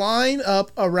 there's a line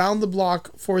up around the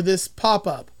block for this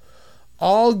pop-up.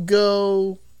 I'll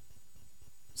go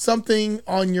something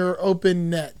on your open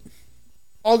net.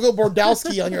 I'll go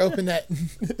Bordowski on your open net.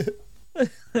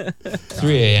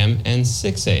 3 a.m. and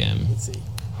 6 a.m. Let's see.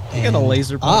 You got a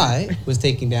laser pointer. I was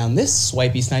taking down this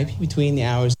swipey snipey between the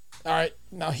hours. All right.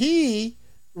 Now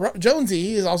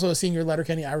Jonesy is also a senior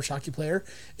Letterkenny Irish hockey player.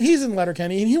 He's in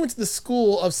Letterkenny, and he went to the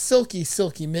school of Silky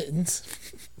Mittens.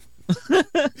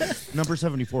 Number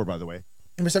 74, by the way.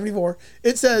 Number 74.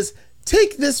 It says,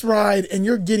 take this ride and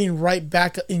you're getting right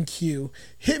back in queue.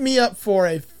 Hit me up for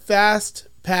a fast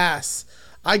pass.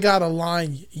 I got a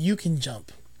line you can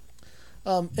jump.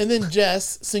 And then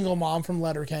Jess, single mom from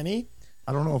Letterkenny.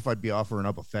 I don't know if I'd be offering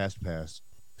up a fast pass.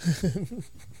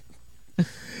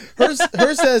 Hers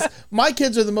says, my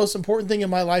kids are the most important thing in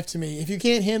my life to me. If you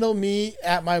can't handle me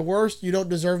at my worst, you don't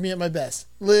deserve me at my best.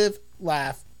 Live,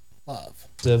 laugh, love.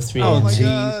 Of 3 Oh a.m. my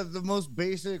god, the most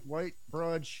basic white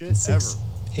broad shit ever.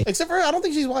 Except for, I don't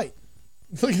think she's white.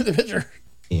 Look at the picture.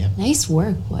 Yeah. Nice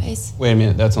work, boys. Wait a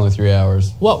minute, that's only 3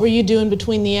 hours. What were you doing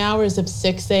between the hours of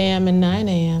 6 a.m. and 9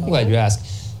 a.m.? I'm glad you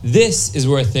asked. This is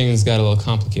where things got a little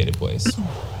complicated, boys.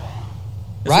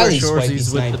 Riley where swipey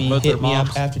Shorzy's with snipey both their hit me up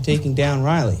moms. after taking down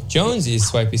Riley. Jonesy's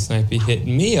swipey snipey hit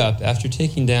me up after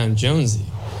taking down Jonesy.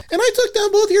 And I took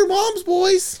down both your moms,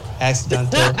 boys.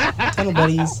 Accidental. Tunnel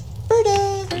buddies.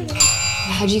 Berta.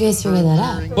 How'd you guys figure that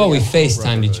out? Well, we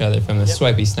FaceTimed each other from the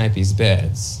swipey snipey's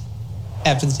beds.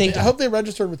 After the I takedown. hope they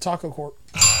registered with Taco Corp.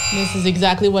 This is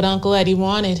exactly what Uncle Eddie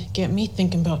wanted. Get me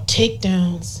thinking about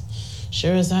takedowns.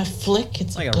 Sure as I flick,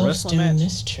 it's Like a a ghost wrestling doing match.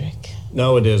 this trick.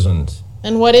 No, it isn't.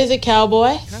 And what is it,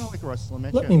 cowboy? Kind of like a wrestling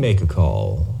match. Let me make a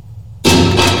call.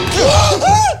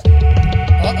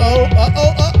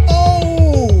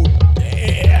 Uh-oh.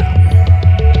 Damn.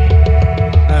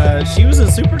 She was in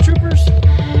Super Troopers.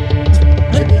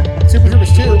 Super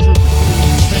Troopers 2.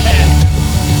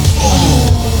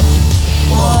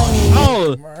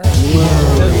 Oh,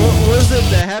 what was it?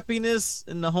 The happiness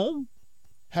in the home?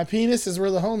 Happiness is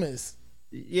where the home is.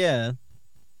 Yeah.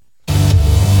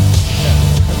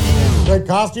 Great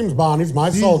costumes, Bonnie's. My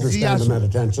soldiers stand them at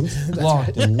attention.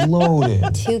 Locked and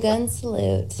loaded. Two-gun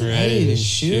salute. Ready to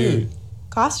shoot.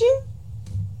 Costume?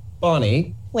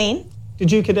 Bonnie, Wayne?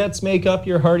 did you cadets make up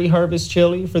your hearty harvest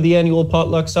chili for the annual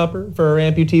potluck supper for our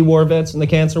amputee war vets in the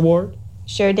cancer ward?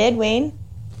 Sure did, Wayne.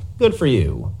 Good for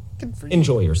you. Good for you.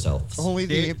 Enjoy yourselves. Only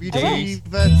the Alright. amputee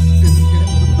vets isn't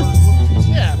getting the bird.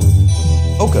 Yeah.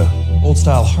 Oka, old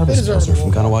style They harvest deserve closer it.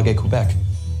 from Ganawage, Quebec.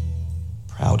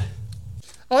 proud.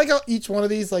 I like how each one of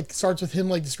these like starts with him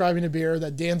like describing a beer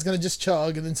that Dan's gonna just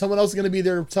chug, and then someone else is gonna be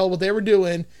there to tell what they were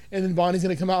doing, and then Bonnie's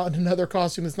gonna come out in another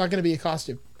costume. It's not gonna be a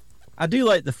costume. I do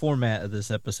like the format of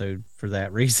this episode for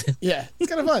that reason. Yeah, it's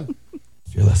kind of fun.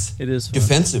 Fearless. It is fun.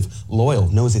 Defensive, loyal,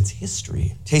 knows its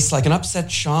history. Tastes like an upset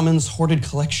shaman's hoarded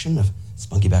collection of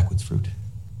spunky backwoods fruit.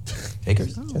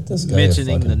 Takers? Get this guy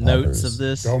Mentioning a the fucking notes poppers. of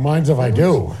this. Don't mind if I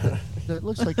do. That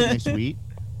looks like a nice wheat.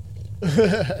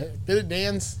 Did it,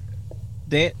 Dan's?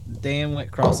 Dan went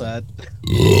cross-eyed.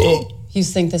 You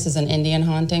think this is an Indian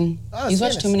haunting? You've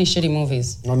watched too many shitty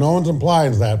movies. No, no one's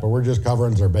implying that, but we're just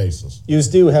covering their bases. You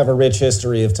do have a rich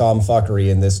history of tomfuckery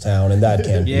in this town, and that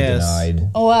can't be denied.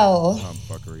 Well,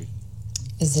 Tomfuckery.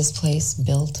 is this place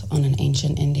built on an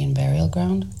ancient Indian burial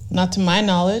ground? Not to my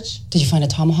knowledge. Did you find a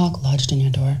tomahawk lodged in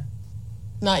your door?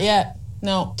 Not yet.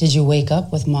 No. Did you wake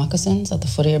up with moccasins at the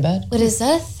foot of your bed? But is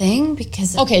that a thing?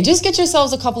 Because Okay, just get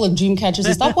yourselves a couple of dream catchers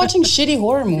and stop watching shitty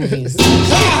horror movies. Look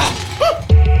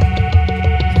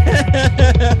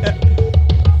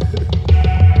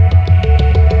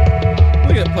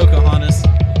at Pocahontas.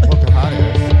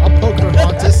 I'm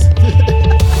Pocahontas.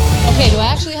 Okay, do I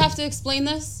actually have to explain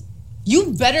this?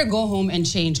 You better go home and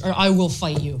change, or I will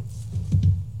fight you.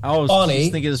 I was Bonnie.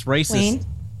 just thinking it's racist. Wayne?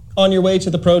 On your way to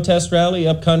the protest rally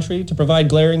up country to provide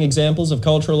glaring examples of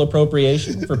cultural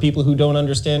appropriation for people who don't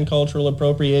understand cultural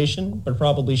appropriation, but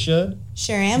probably should?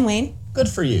 Sure am, Wayne. Good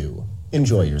for you.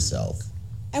 Enjoy yourself.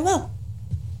 I will.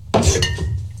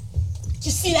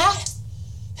 You see that?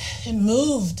 It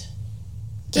moved.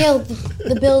 Gail,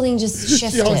 the building just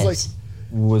shifted. She always like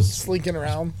Was slinking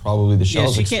around. probably the Yeah,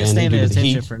 shelves she can't expanding stand due at to the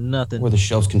attention heat, for nothing. or the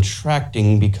shelves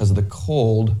contracting because of the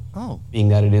cold, being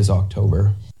that it is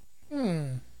October.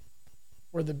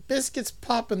 Where the biscuits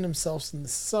popping themselves in the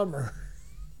summer.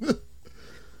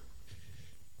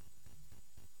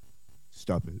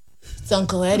 Stop it. It's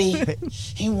Uncle Eddie.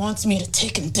 He wants me to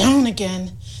take him down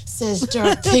again. Says there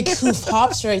are pig hoof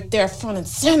hops right there, front and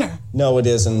center. No, it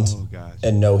isn't. Oh, gosh.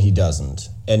 And no, he doesn't.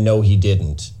 And no, he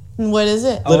didn't. And what is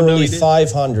it? Literally he didn't.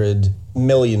 500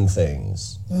 million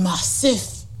things.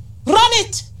 Massif. Run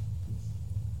it!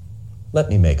 Let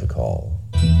me make a call.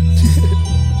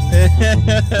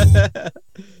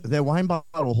 That wine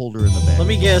bottle holder in the back. Let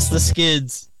me guess, the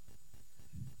skids.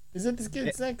 Is it the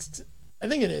skids next? I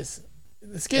think it is.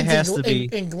 The It skids has in, to be.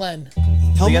 in Glen.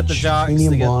 They got the jocks.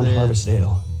 Premium They got blonde the... harvest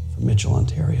ale from Mitchell,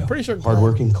 Ontario. Pretty sure-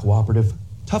 Hardworking, cooperative,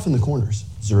 tough in the corners.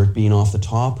 Zurich bean off the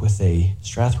top with a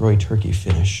Strathroy turkey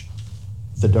finish.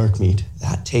 The dark meat,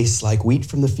 that tastes like wheat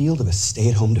from the field of a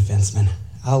stay-at-home defenseman.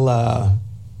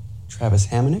 Travis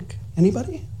Hammonick,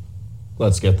 anybody?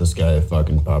 Let's get this guy a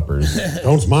fucking poppers.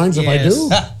 Don't mind if I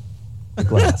do. A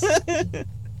glass.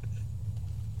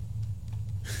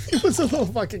 It was a little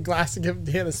fucking glass to give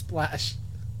Dan a splash.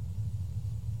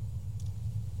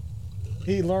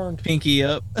 He learned. Pinky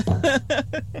up.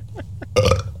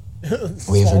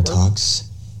 Waver talks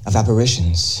of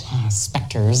apparitions.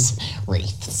 Specters,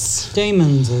 wraiths.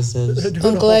 Demons, this is. Doing a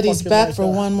Uncle whole Eddie's fucking, back like,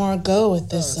 for one more go with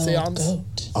this old seance.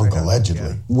 goat.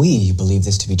 Allegedly. We believe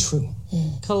this to be true.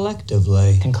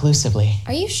 Collectively. Conclusively.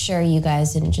 Are you sure you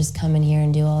guys didn't just come in here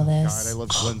and do all God, this? I love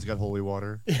Glenn's got holy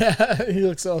water. Yeah, he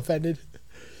looks so offended.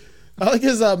 I like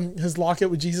his locket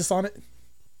with Jesus on it.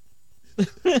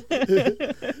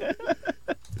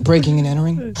 Breaking and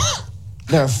entering.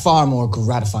 There are far more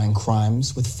gratifying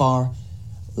crimes with far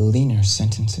leaner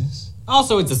sentences.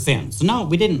 Also, it's a sin. So no,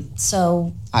 we didn't.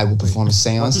 So I will perform a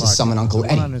seance to summon Uncle The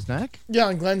one on Eddie. his neck? Yeah,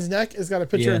 on Glenn's neck, it's got a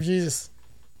picture Yeah. of Jesus.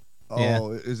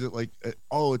 Oh, is it like?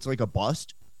 It's like a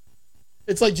bust.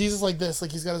 It's like Jesus like this,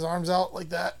 like he's got his arms out like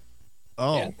that.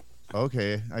 Oh,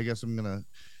 okay. I guess I'm gonna.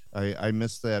 I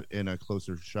missed that in a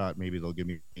closer shot. Maybe they'll give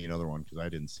me another one because I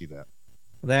didn't see that.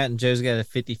 That and Joe's got a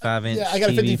 55-inch Yeah, I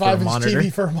got a TV for 55-inch monitor.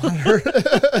 TV for a monitor.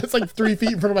 It's like 3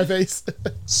 feet in front of my face.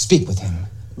 Speak with him.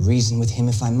 Reason with him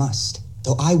if I must.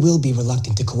 Though I will be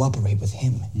reluctant to cooperate with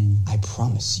him. I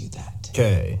promise you that.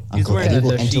 Okay. Uncle wearing Eddie a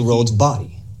will enter dashiki. Rhodes'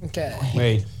 body. Okay.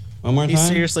 Wait, one more time? He's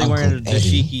seriously Uncle wearing a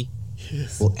Eddie.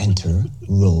 dashiki. Will enter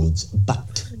Rhodes'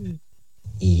 butt.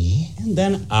 And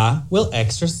then I will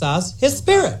exercise his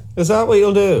spirit. Is that what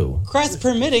you'll do? Christ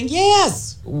permitting,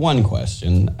 yes. One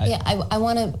question. yeah, I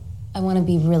want to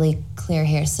be really clear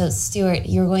here. So Stuart,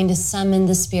 you're going to summon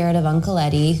the spirit of Uncle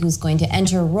Eddie, who's going to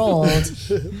enter Rold,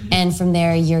 and from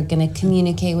there you're going to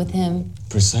communicate with him.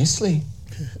 Precisely.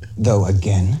 Though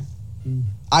again,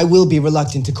 I will be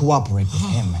reluctant to cooperate with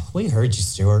him. We heard you,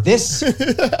 Stuart. This,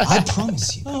 I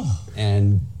promise you.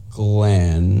 And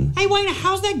Glenn. Hey, Wayne,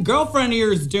 how's that girlfriend of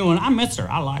yours doing? I miss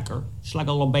her. I like her. She's like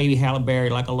a little baby Halle Berry,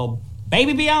 like a little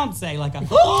baby Beyonce, like a...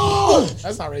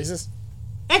 That's not racist.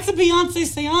 That's a Beyonce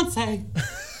seance.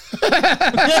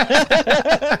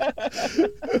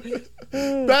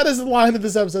 That is the line of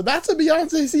this episode. That's a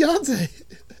Beyonce seance.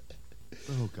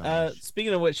 Oh god.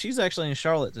 Speaking of which, she's actually in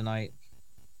Charlotte tonight.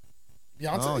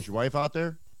 Beyonce. Oh, is your wife out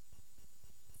there?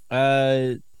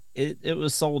 It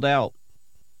was sold out.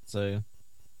 So.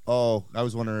 Oh, I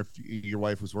was wondering if your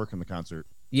wife was working the concert.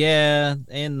 Yeah,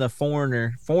 and the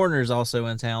Foreigner. Foreigner's also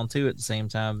in town too at the same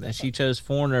time, and she chose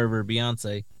Foreigner over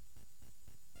Beyonce.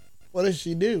 What does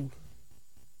she do?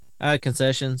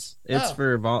 Concessions. It's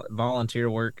for volunteer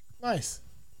work. Nice.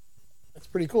 That's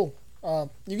pretty cool.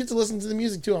 You get to listen to the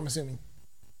music too, I'm assuming.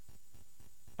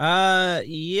 Yeah.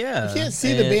 You can't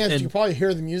see the bands, but you can probably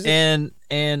hear the music.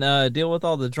 And deal with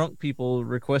all the drunk people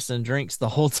requesting drinks the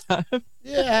whole time.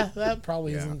 Yeah, that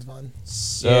probably isn't fun.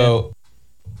 So,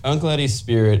 Uncle Eddie's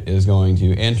spirit is going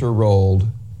to enter Rolled,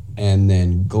 and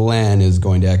then Glenn is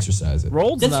going to exercise it.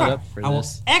 Rolled's That's not right. up for I will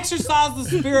this. exorcise the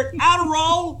spirit out of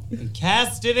Roll and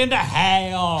cast it into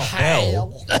hell.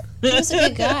 He was a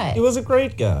good guy. He was a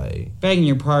great guy. Begging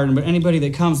your pardon, but anybody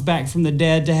that comes back from the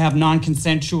dead to have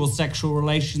non-consensual sexual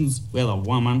relations with a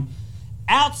woman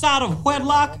outside of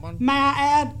wedlock, may I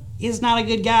add, is not a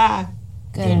good guy.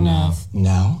 Good enough.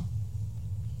 Now,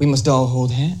 we must all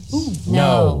hold hands. Ooh,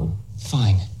 no.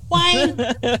 Fine. Wayne!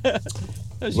 That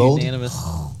was Rolled. unanimous.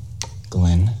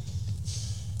 Glenn.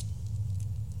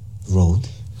 Rolled.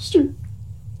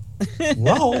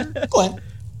 Roll. Glenn.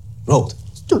 Rolled.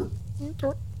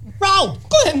 Roll.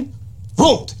 Glenn.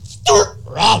 Rolled.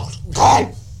 Rolled.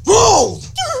 Glenn. Rolled.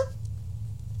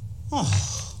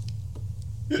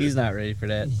 He's not ready for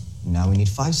that. Now we need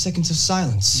 5 seconds of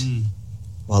silence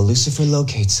while Lucifer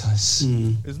locates us.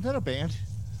 Isn't that a band?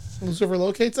 Lucifer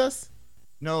locates us?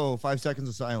 No, 5 seconds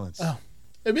of silence. Oh.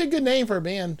 It'd be a good name for a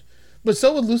band. But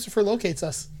so would Lucifer locates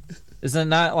us. Is that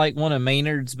not like one of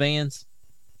Maynard's bands?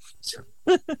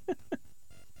 I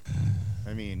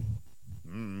mean,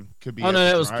 could be. Oh no,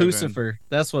 that was Drive-In. Pucifer.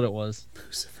 That's what it was.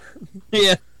 Pucifer.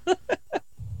 Yeah.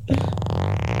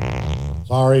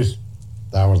 Sorry,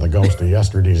 that was the ghost of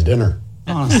yesterday's dinner.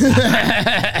 5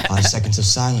 seconds of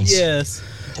silence. Yes.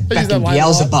 To beckon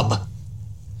Beelzebub.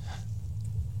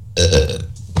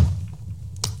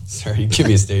 Sorry, give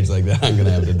me a stage like that. I'm going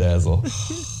to have to dazzle.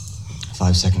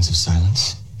 5 seconds of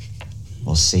silence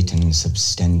while Satan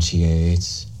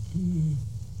substantiates.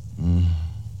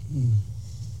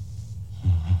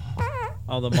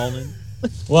 All the moaning.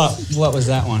 What was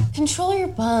that one? Control your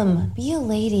bum. Be a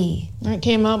lady. That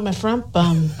came out my front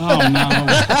bum. Oh,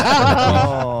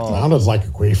 no. Sounded like a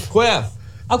queef. Quiff.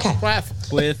 Okay.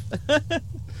 With.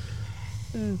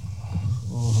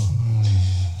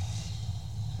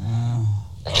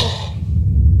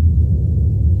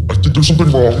 I think there's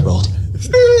something wrong. Rolled.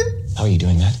 How are you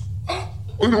doing that? I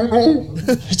don't know.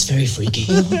 It's very freaky.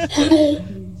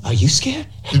 Are you scared?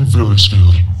 I'm very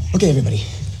scared. Okay, everybody.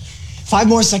 5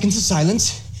 more seconds of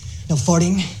silence. No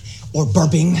farting or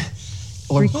burping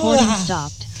or Recording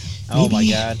stopped. Oh my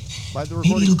god.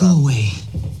 Maybe it'll go away.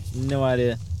 No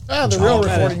idea. The real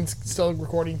recording's still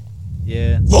recording.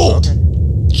 Yeah. Rolled.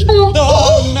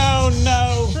 Oh, no.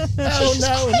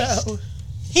 Oh, no.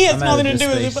 He has I'm out of nothing to do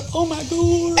with it, space. but oh my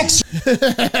god.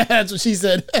 That's what she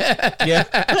said. Yeah.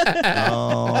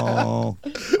 Oh,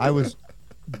 I was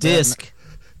Disc.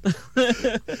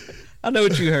 I know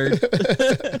what you heard.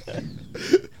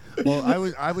 Well,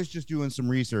 I was just doing some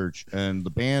research, and the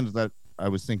band that I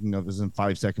was thinking of isn't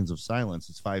 5 seconds of silence.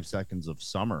 It's 5 seconds of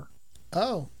summer.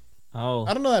 Oh. Oh.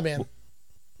 I don't know that band.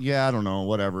 Yeah, I don't know.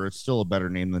 Whatever. It's still a better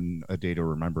name than A Day to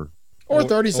Remember. Or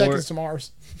 30 Seconds to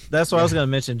Mars. That's what I was going to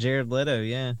mention. Jared Leto.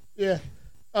 Yeah. Yeah.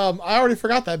 I already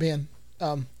forgot that band.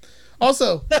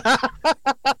 Also,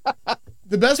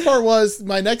 the best part was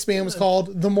my next band was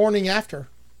called The Morning After.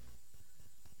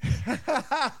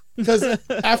 Because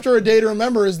After a Day to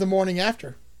Remember is the morning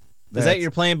after. Is that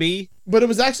your plan B? But it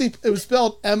was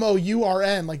spelled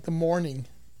MOURN, like the morning.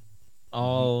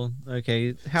 Oh,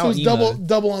 okay. How so it was emo?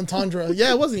 double entendre.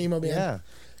 Yeah, it was an emo band. Yeah.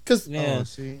 Because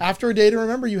After a Day to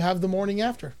Remember, you have the morning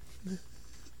after.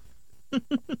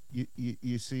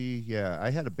 You see, yeah,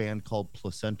 I had a band called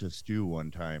Placenta Stew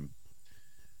one time.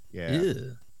 Yeah.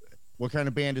 Ew. What kind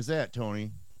of band is that,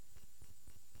 Tony?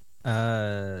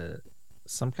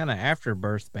 Some kind of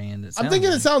afterbirth band. I'm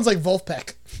thinking it sounds like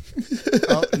Wolfpack.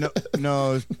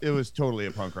 No, it was totally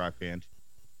a punk rock band.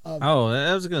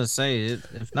 I was gonna say it.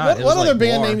 If not, what other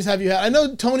band names have you had? I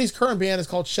know Tony's current band is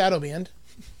called Shadow Band.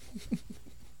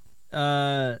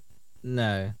 No.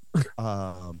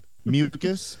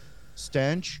 Mucus,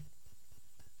 Stench.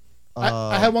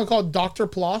 I had one called Dr.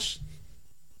 Plosh.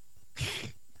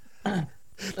 That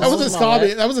was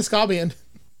a ska band.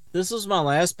 This was my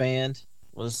last band.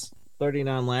 was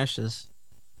 39 Lashes.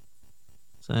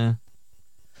 So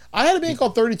I had a band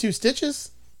called 32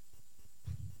 Stitches.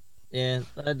 yeah,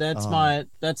 that's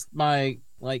my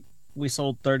like we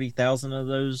sold 30,000 of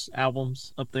those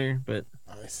albums up there, but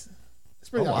nice. It's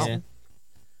pretty wow.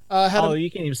 awesome. You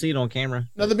can't even see it on camera.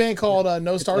 Another band called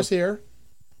No Stars Here.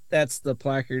 That's the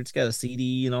placard. It's got a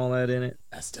CD and all that in it.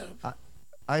 That's dope.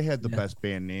 I had the best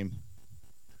band name.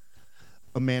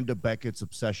 Amanda Beckett's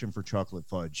Obsession for Chocolate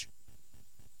Fudge.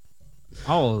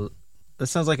 Oh, that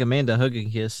sounds like Amanda Hug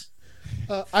and Kiss.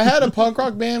 I had a punk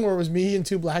rock band where it was me and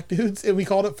two black dudes, and we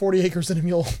called it 40 Acres and a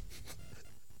Mule.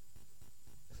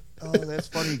 Oh, that's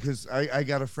funny because I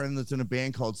got a friend that's in a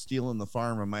band called Stealing the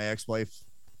Farm, and my ex-wife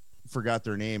forgot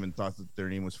their name and thought that their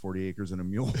name was 40 Acres and a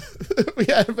Mule. I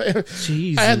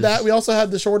had that. We also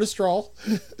had The Shortest Straw.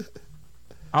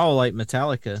 Oh, like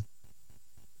Metallica.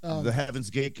 The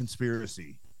Heaven's Gate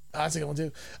Conspiracy. That's a good one,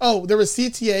 too. Oh, there was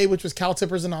CTA, which was Cow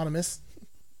Tippers Anonymous.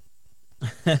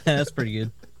 That's pretty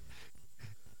good.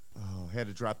 Oh, had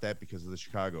to drop that because of the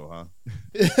Chicago, huh?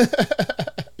 Yeah.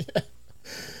 I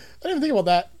didn't even think about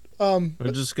that.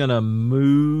 We're just gonna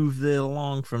move it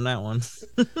along from that one.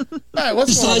 All right,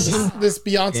 what's going on? This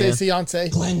Beyonce, Beyonce.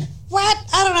 Glenn. What?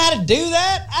 I don't know how to do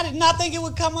that. I did not think it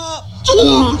would come up.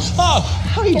 Oh,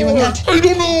 how are you doing that? I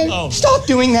don't know. Oh. Stop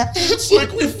doing that. It's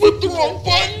like we flipped the wrong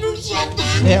button or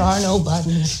something. There are no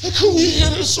buttons. Can we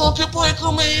hit a circuit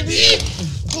breaker, maybe?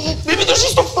 Maybe there's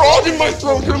just a frog in my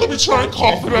throat. Here, let me try and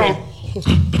cough it out.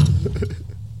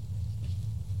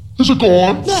 Is it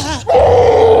gone?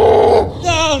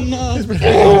 No, no.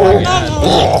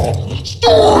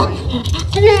 Stop!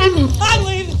 Glenn! I'm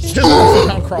leaving.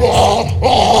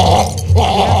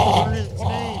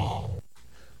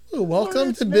 Ooh,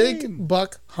 welcome to Big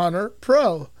Buck Hunter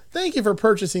Pro. Thank you for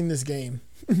purchasing this game.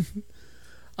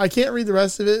 I can't read the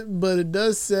rest of it, but it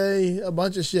does say a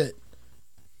bunch of shit.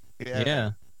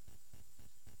 Yeah.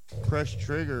 Press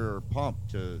trigger or pump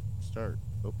to start.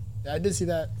 Oh. Yeah, I did see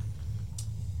that.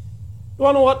 You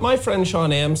want to know what? My friend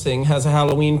Sean Amsing has a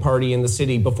Halloween party in the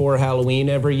city before Halloween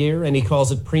every year, and he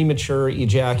calls it Premature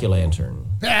Ejaculantern.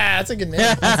 Ah, that's a good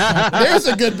name. There's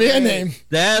a good band name.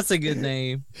 That's a good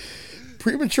name.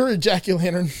 Premature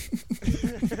Ejaculantern.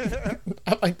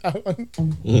 I like that one.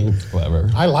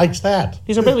 Clever. I liked that.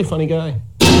 He's a really funny guy.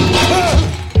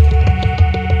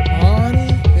 Oh,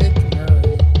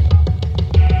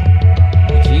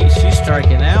 geez, she's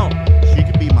striking out. She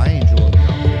could be my angel in the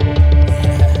outfit.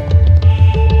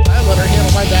 I let her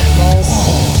handle my back balls.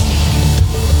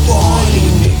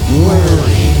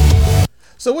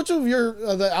 So which of your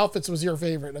the outfits was your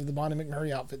favorite of the Bonnie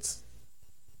McMurray outfits?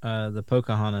 The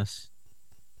Pocahontas.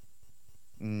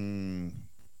 The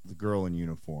girl in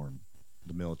uniform.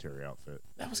 The military outfit.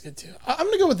 That was good too. I'm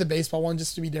going to go with the baseball one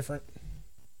just to be different.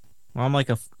 Well, I'm like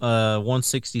a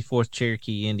 164th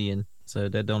Cherokee Indian, so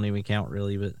that don't even count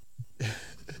really, but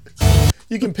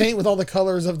You can paint with all the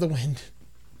colors of the wind.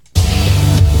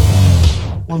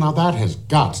 Well, now that has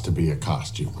got to be a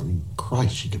costume. I mean,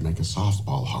 Christ, she could make a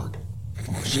softball hard.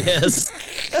 yes.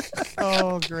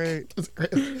 Oh, great. That's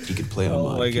great. He could play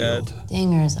on my God.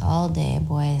 Dingers all day,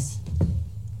 boys.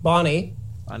 Bonnie,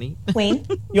 Wayne?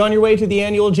 you on your way to the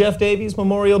annual Jeff Davies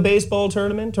Memorial Baseball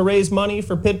Tournament to raise money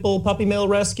for Pitbull Puppy Mill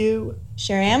Rescue?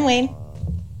 Sure am, Wayne.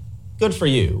 Good for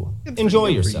you. Enjoy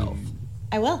yourself.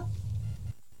 I will.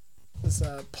 Let's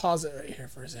pause it right here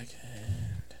for a second.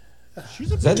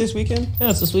 Is that this weekend?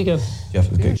 Yeah, it's this weekend. Jeff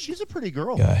was good. She's a pretty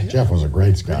girl. Guy. Jeff was a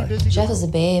great guy. Jeff is a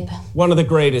babe. One of the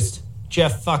greatest.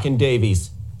 Jeff fucking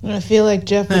Davies. I feel like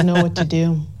Jeff would know what to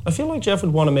do. I feel like Jeff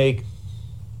would want to make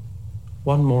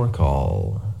one more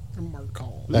call.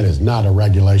 That is not a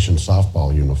regulation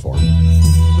softball uniform.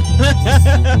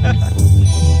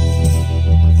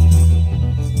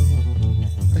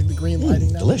 Like the green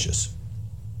lighting now. Delicious.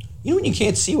 You know when you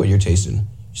can't see what you're tasting, your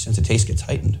sense of taste gets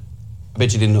heightened. I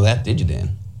bet you didn't know that, did you,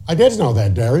 Dan? I did know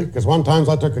that, Derry, because one time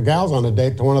I took a gals on a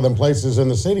date to one of them places in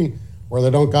the city where they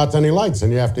don't got any lights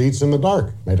and you have to eat in the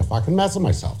dark. Made a fucking mess of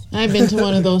myself. I've been to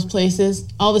one of those places.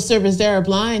 All the servers there are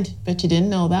blind. Bet you didn't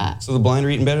know that. So the blind are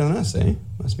eating better than us, eh?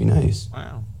 Must be nice.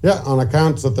 Wow. Yeah, on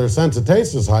account that their sense of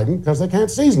taste is heightened because they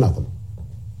can't see nothing.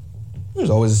 There's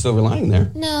always a silver lining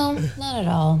there. No, not at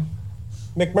all.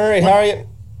 McMurray, how are you?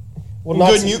 Well,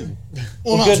 Good, you.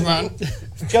 Well, Well, good, man.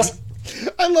 Just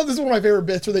I love this. One of my favorite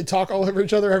bits where they talk all over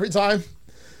each other every time.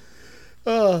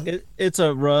 It's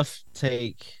a rough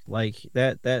take. Like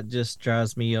that just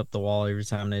drives me up the wall every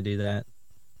time they do that.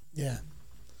 Yeah.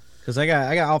 Because I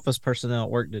got office personnel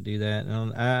at work to do that,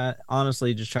 and I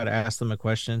honestly just try to ask them a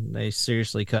question. They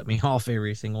seriously cut me off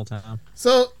every single time.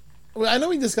 So I know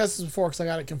we discussed this before because I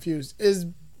got it confused. Is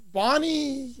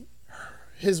Bonnie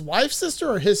his wife's sister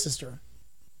or his sister?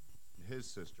 His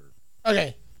sister.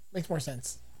 Okay, makes more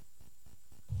sense.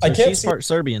 So she's part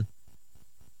Serbian.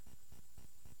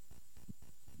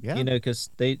 Yeah. You know, because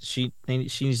she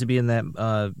needs to be in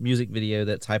that music video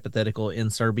that's hypothetical in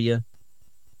Serbia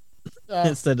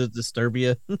instead of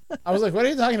Disturbia. I was like, what are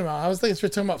you talking about? I was thinking we're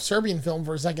talking about Serbian film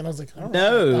for a second. I was like,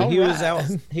 no, he was out.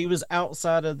 He was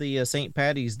outside of the St.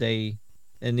 Patty's Day,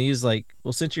 and he's like,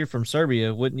 well, since you're from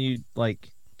Serbia, wouldn't you like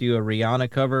do a Rihanna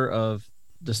cover of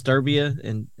Disturbia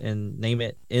and name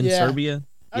it in Serbia?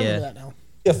 I remember that now.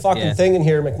 A fucking thing in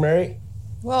here, McMurray.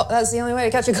 Well, that's the only way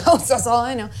to catch a ghost. That's all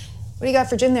I know. What do you got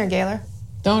for gin there, Gaylor?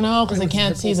 Don't know, because I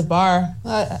can't see the bar.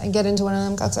 I get into one of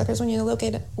them cocksuckers when you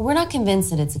locate it. We're not convinced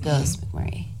that it's a ghost,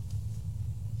 McMurray.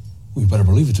 We better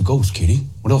believe it's a ghost, Kitty.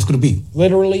 What else could it be?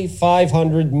 Literally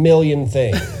 500 million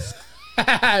things.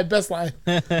 Best line.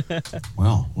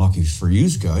 Well, lucky for you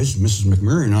guys, Mrs.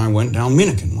 McMurray and I went down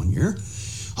Minikin one year,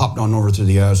 hopped on over to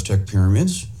the Aztec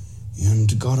pyramids,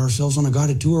 and got ourselves on a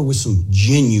guided tour with some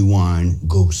genuine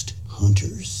ghost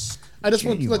hunters. I just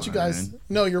want to let you guys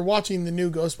know you're watching the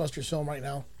new Ghostbusters film right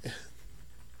now.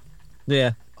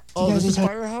 Yeah. Oh, this is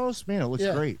Firehouse? Man, it looks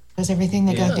great. Does everything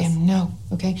they goddamn know,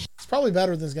 okay? It's probably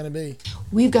better than it's going to be.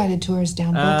 We've guided tours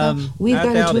down Boca. We've I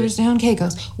guided doubt tours it. down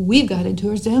Caicos. We've guided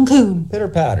tours down Coon. Pitter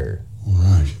patter. All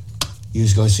right. You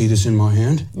guys see this in my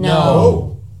hand?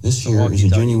 No. This here is a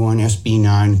genuine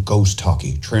SB9 ghost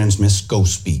talkie. Transmits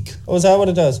ghost speak. Oh, is that what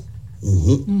it does?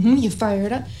 You fire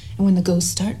it up, and when the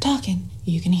ghosts start talking,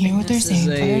 you can hear what they're saying.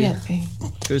 Fire it up, babe.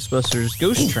 Ghostbusters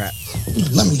Ghost Trap.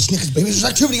 Lemony Snickers, baby. There's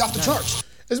activity off the charts.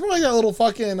 It's more like that little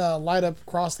fucking light up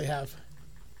cross they have.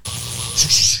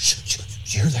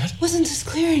 Did you hear that? Wasn't this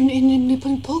clear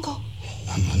in Poco?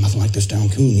 Nothing like this down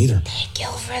Coon either.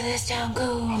 Kill for this down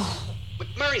Coon.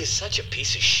 McMurray is such a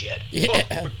piece of shit. Yeah.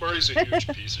 McMurray's a huge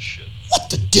piece of shit. What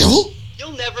the devil?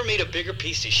 You'll never meet a bigger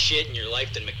piece of shit in your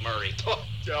life than McMurray. Oh,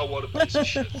 yeah, what a piece of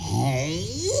shit.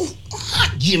 Oh,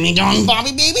 Jimmy Don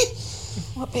Bobby, baby.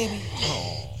 What baby?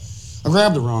 I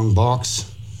grabbed the wrong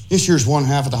box. This year's one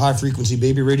half of the high-frequency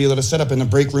baby radio that I set up in the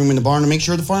break room in the barn to make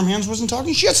sure the farmhands wasn't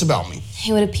talking shits about me.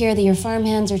 It would appear that your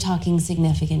farmhands are talking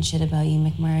significant shit about you,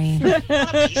 McMurray.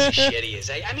 What a piece of shit he is.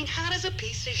 I mean, how does a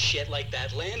piece of shit like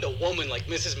that land a woman like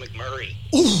Mrs. McMurray?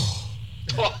 Oh,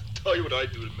 I'll tell you what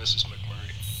I'd do to Mrs. McMurray.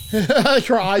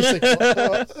 Your icicle.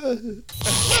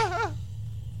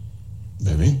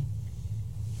 Baby,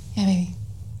 Yeah, baby.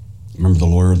 remember the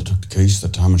lawyer that took the case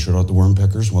that time and shut out the worm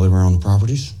peckers while they were on the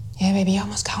properties? Yeah, baby. You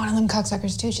almost got one of them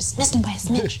cocksuckers, too. Just missed him by a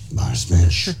smidge. By a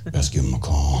smidge. Best give him a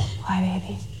call. Why,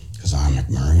 baby? Because I'm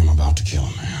McMurray. I'm about to kill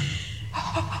a man.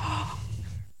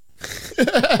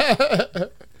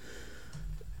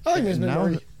 I like Miss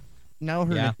McMurray. Now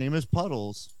her nickname is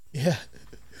Puddles. Yeah.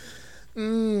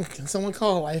 Can someone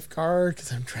call a lifeguard?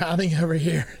 Because I'm drowning over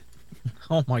here.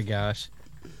 Oh my gosh.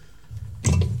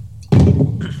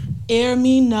 Air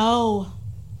me no.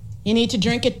 You need to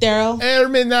drink it, Daryl. Air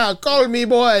me now. Call me,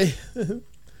 boy.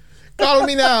 Call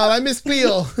me now. I miss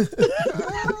Cleo.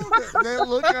 That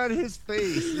look on his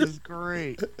face is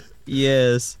great.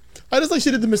 Yes. I just like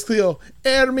she did the Miss Cleo.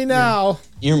 Air me now.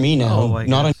 You're me now. Oh my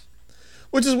Not gosh.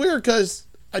 Which is weird because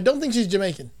I don't think she's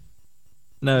Jamaican.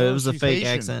 No, it was a she's fake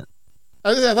Haitian. accent.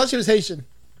 I thought she was Haitian.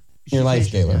 your life,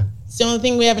 Gayla. It's the only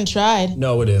thing we haven't tried.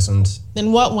 No, it isn't.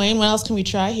 Then what, Wayne? What else can we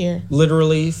try here?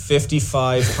 Literally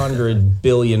 5,500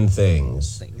 billion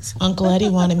things. Uncle Eddie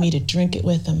wanted me to drink it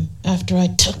with him after I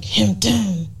took him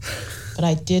down. But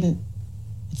I didn't.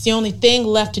 It's the only thing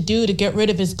left to do to get rid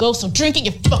of his ghost, so drink it,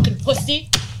 you fucking pussy!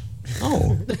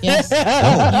 Oh. Yes.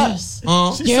 Yes.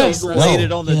 She's Yes. so Laid gross.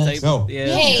 it on the Yes. table. Go. Yeah.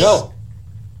 Hey, Go.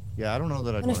 Yeah, I don't know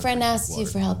that I'd when a wanna friend drink asks you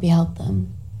water. for help, you help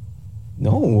them.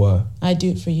 No. I do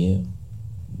it for you.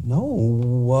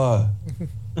 No.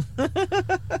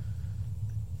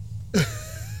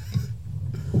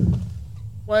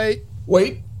 Wait.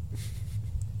 Wait.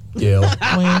 Gil,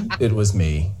 Wayne, it was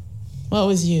me. what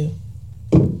was you?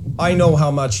 I know how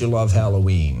much you love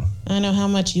Halloween. I know how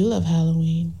much you love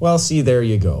Halloween. Well, see, there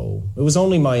you go. It was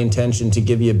only my intention to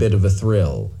give you a bit of a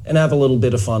thrill and have a little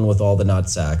bit of fun with all the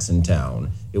nutsacks in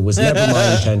town. It was never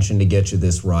my intention to get you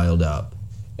this riled up.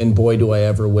 And boy, do I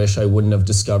ever wish I wouldn't have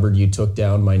discovered you took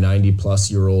down my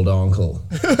 90-plus-year-old uncle.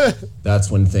 That's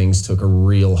when things took a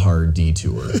real hard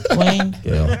detour. Wayne,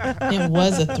 Gail. it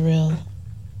was a thrill.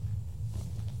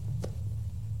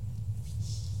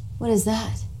 What is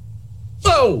that?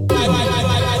 Oh!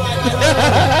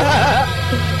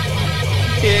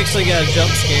 He actually got a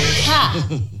jump scare.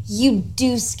 Ha! You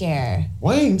do scare.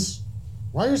 Wayne's?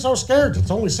 Why are you so scared? It's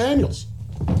only Samuel's.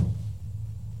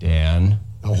 Dan.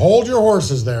 Now hold your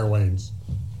horses there, Wayne's.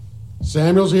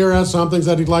 Samuel's here has some things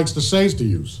that he likes to say to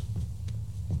you.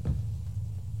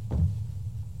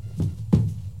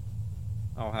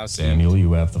 Oh, how Samuel,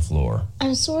 you have the floor.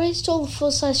 I'm sorry I stole the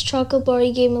full-size chocolate bar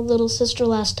you gave my little sister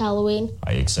last Halloween.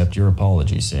 I accept your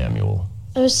apology, Samuel.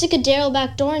 I was sick of Daryl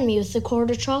backdooring me with the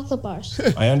quarter chocolate bars.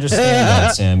 I understand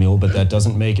that, Samuel, but that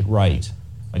doesn't make it right.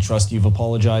 I trust you've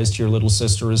apologized to your little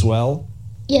sister as well?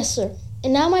 Yes, sir.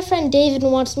 And now my friend David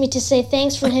wants me to say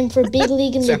thanks for him for Big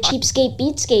League and the cheapskate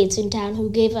beatskates in town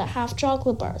who gave out half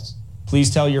chocolate bars.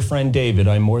 Please tell your friend David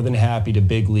I'm more than happy to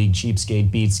big league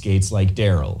cheapskate beatskates like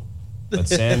Daryl. But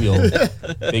Samuel,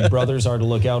 big brothers are to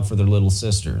look out for their little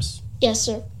sisters. Yes,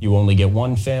 sir. You only get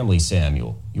one family,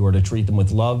 Samuel. You are to treat them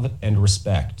with love and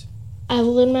respect. I've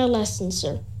learned my lesson,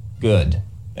 sir. Good.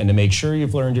 And to make sure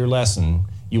you've learned your lesson,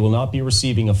 you will not be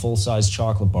receiving a full-size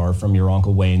chocolate bar from your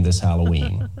Uncle Wayne this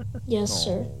Halloween. Yes,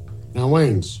 sir. Now,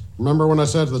 Waynes, remember when I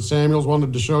said that Samuels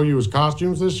wanted to show you his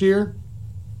costumes this year?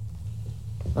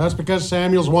 That's because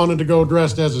Samuels wanted to go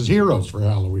dressed as his heroes for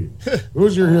Halloween.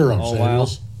 Who's your hero,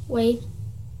 Samuels? Wow. Wait.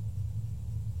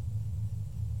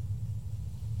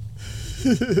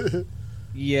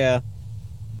 Yeah.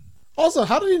 Also,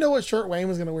 how did he know what shirt Wayne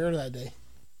was going to wear that day?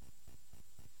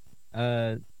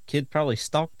 Kid probably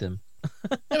stalked him.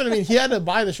 Yeah, but I mean, he had to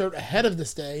buy the shirt ahead of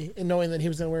this day and knowing that he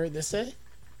was going to wear it this day.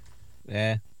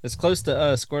 Yeah. It's close to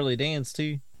Squirrely Dan's,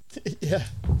 too. Yeah.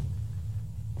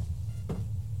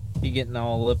 He getting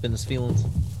all up in his feelings.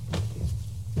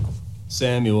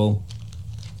 Samuel,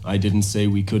 I didn't say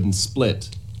we couldn't split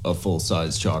a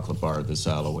full-size chocolate bar this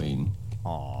Halloween.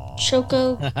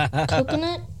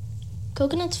 Coconut?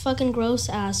 Coconut's fucking gross,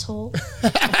 asshole.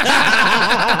 Best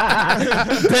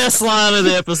line of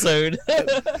the episode.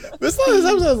 This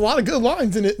episode has a lot of good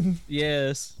lines in it.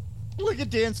 Yes. Look at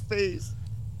Dan's face.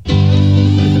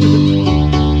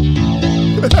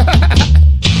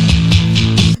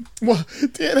 Well,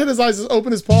 Dan had his eyes as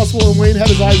open as possible, and Wayne had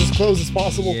his eyes as closed as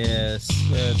possible. Yes,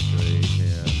 that's great.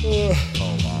 Yeah.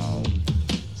 Oh wow.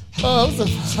 Oh, that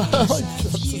was I like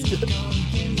this. This is good.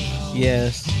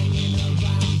 Yes.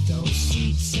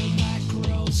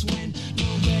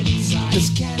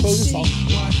 Just closing song.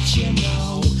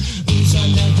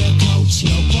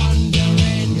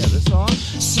 Yeah, this song.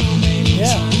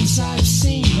 Yeah.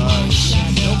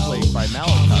 Snowflake by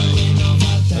Malachi.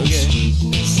 Okay.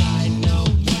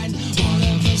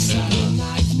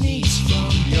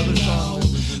 The other song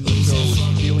that was in the show was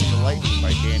Feeling the Lightning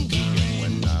by Dan Deacon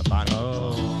when Bonnie.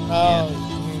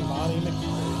 Bonnie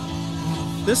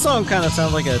McMurray. This song kind of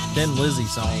sounds like a Thin Lizzy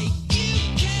song.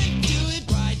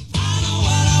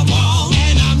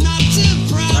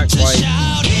 Not quite.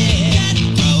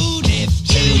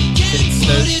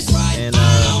 And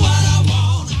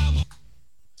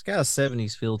it's got a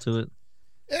 70s feel to it.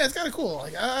 Yeah, it's kind of cool.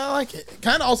 Like I like it. It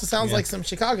kind of also sounds like some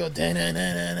Chicago. Oh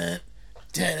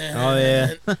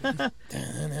yeah.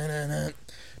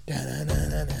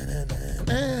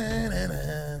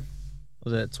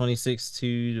 Was that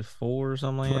 26-2-4 or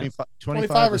something like that?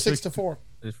 25 or 6-4.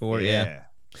 4, yeah.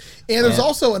 And there's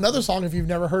also another song, if you've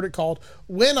never heard it, called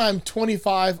When I'm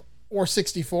 25 or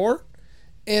 64.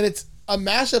 And it's a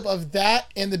mashup of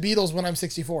that and the Beatles' When I'm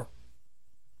 64.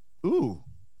 Ooh.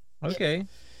 Okay. Yeah.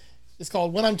 It's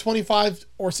called When I'm 25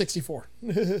 or 64.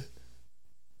 And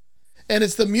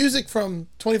it's the music from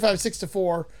 25,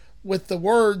 6-4 with the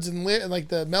words and like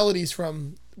the melodies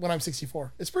from When I'm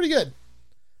 64. It's pretty good.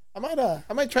 I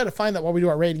might try to find that while we do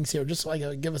our ratings here, just so I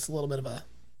can give us a little bit of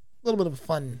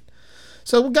fun.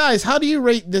 So, guys, how do you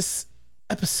rate this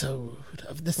episode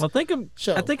of this show?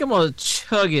 I think I'm gonna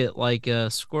chug it like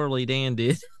Squirrely Dan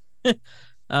did.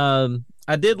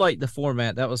 I did like the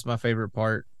format. That was my favorite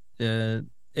part.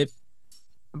 If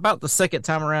about the second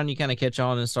time around, you kind of catch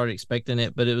on and start expecting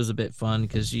it, but it was a bit fun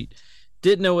because you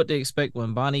didn't know what to expect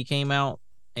when Bonnie came out,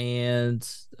 and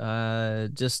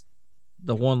just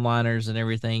the one-liners and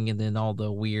everything, and then all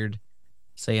the weird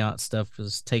seance stuff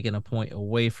was taking a point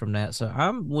away from that. So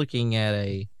I'm looking at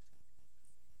a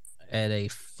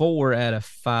 4 out of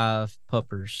 5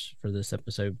 puppers for this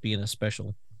episode being a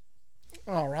special.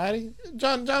 All righty,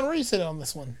 John, where are you sitting on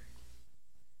this one?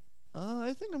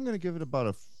 I think I'm going to give it about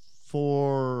a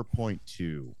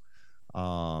 4.2.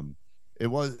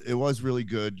 It was really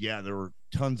good. Yeah, there were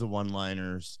tons of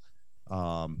one-liners.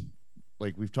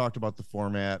 Like we've talked about the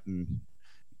format, and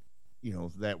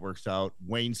that works out.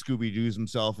 Wayne Scooby-Doo's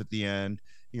himself at the end.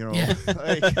 Yeah.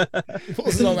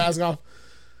 Pulls his own mask off.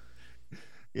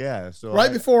 Yeah. So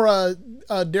before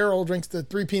Daryl drinks the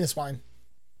 3 penis wine.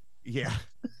 Yeah.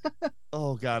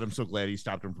 Oh God, I'm so glad he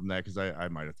stopped him from that because I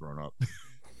might have thrown up.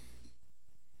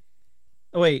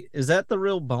 Wait, is that the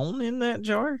real bone in that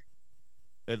jar?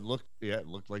 It looked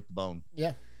like the bone.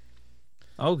 Yeah.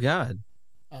 Oh God.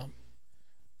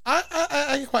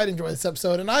 I quite enjoy this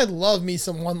episode, and I love me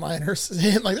some one-liners.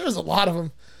 Like there was a lot of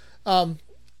them.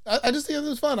 I just think it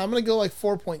was fun. I'm gonna go like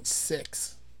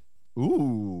 4.6.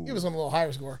 Ooh. Give us one a little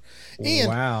higher score. And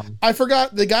wow. I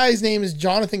forgot the guy's name is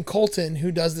Jonathan Colton,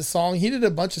 who does this song. He did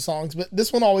a bunch of songs, but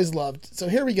this one always loved. So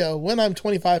here we go. When I'm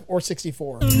 25 or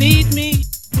 64. Need me?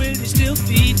 Will you still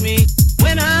feed me?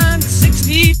 When I'm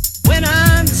 60, when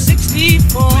I'm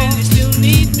 64. Will you still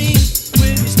need me? Will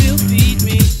you still feed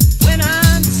me? When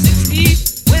I'm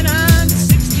 60, when I'm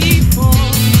 64.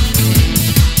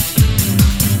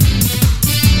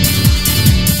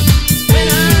 When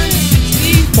I'm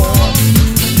 64.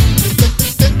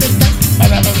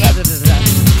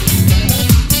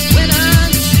 When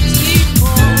I'm 64. I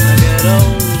get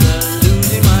older,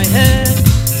 losing my head.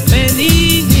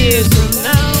 Many years from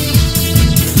now,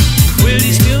 will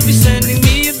you still be sending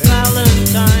me a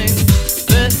Valentine?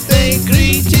 Birthday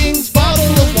greetings, bottle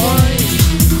of wine.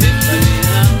 If I get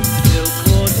out till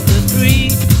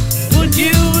 2:45, would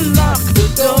you lock the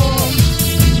door?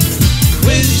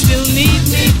 Will you still need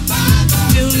me?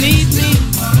 Still need me?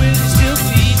 Will you still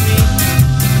feed me?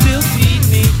 Still feed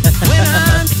me? When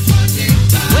I'm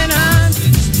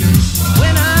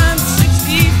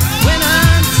 60, when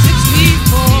I'm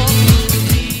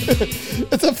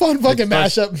 64. It's a fun fucking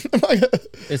mashup.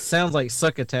 It sounds like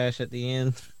Succotash at the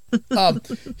end.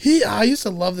 I used to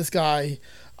love this guy.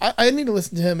 I need to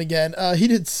listen to him again. He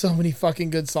did so many fucking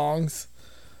good songs.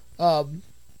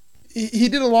 He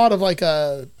did a lot of like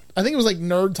I think it was like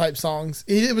nerd type songs.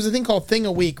 It was a thing called Thing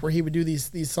a Week where he would do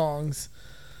these songs.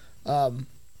 I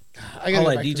got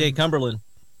like DJ Cumberland.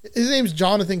 His name's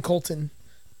Jonathan Colton.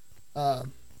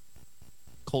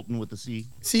 Colton with the C.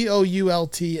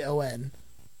 Coulton.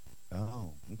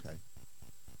 Oh, okay.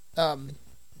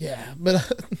 Yeah, but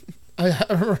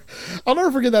I'll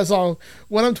never forget that song.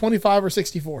 When I'm 25 or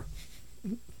 64.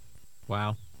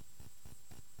 Wow.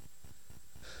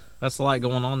 That's a lot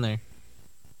going on there.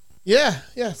 Yeah.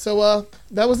 So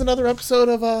that was another episode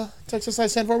of Texas I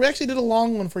Stand For. We actually did a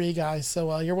long one for you guys,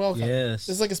 so you're welcome. Yes.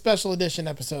 This is like a special edition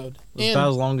episode. It was about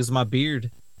as long as my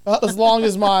beard. As long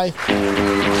as my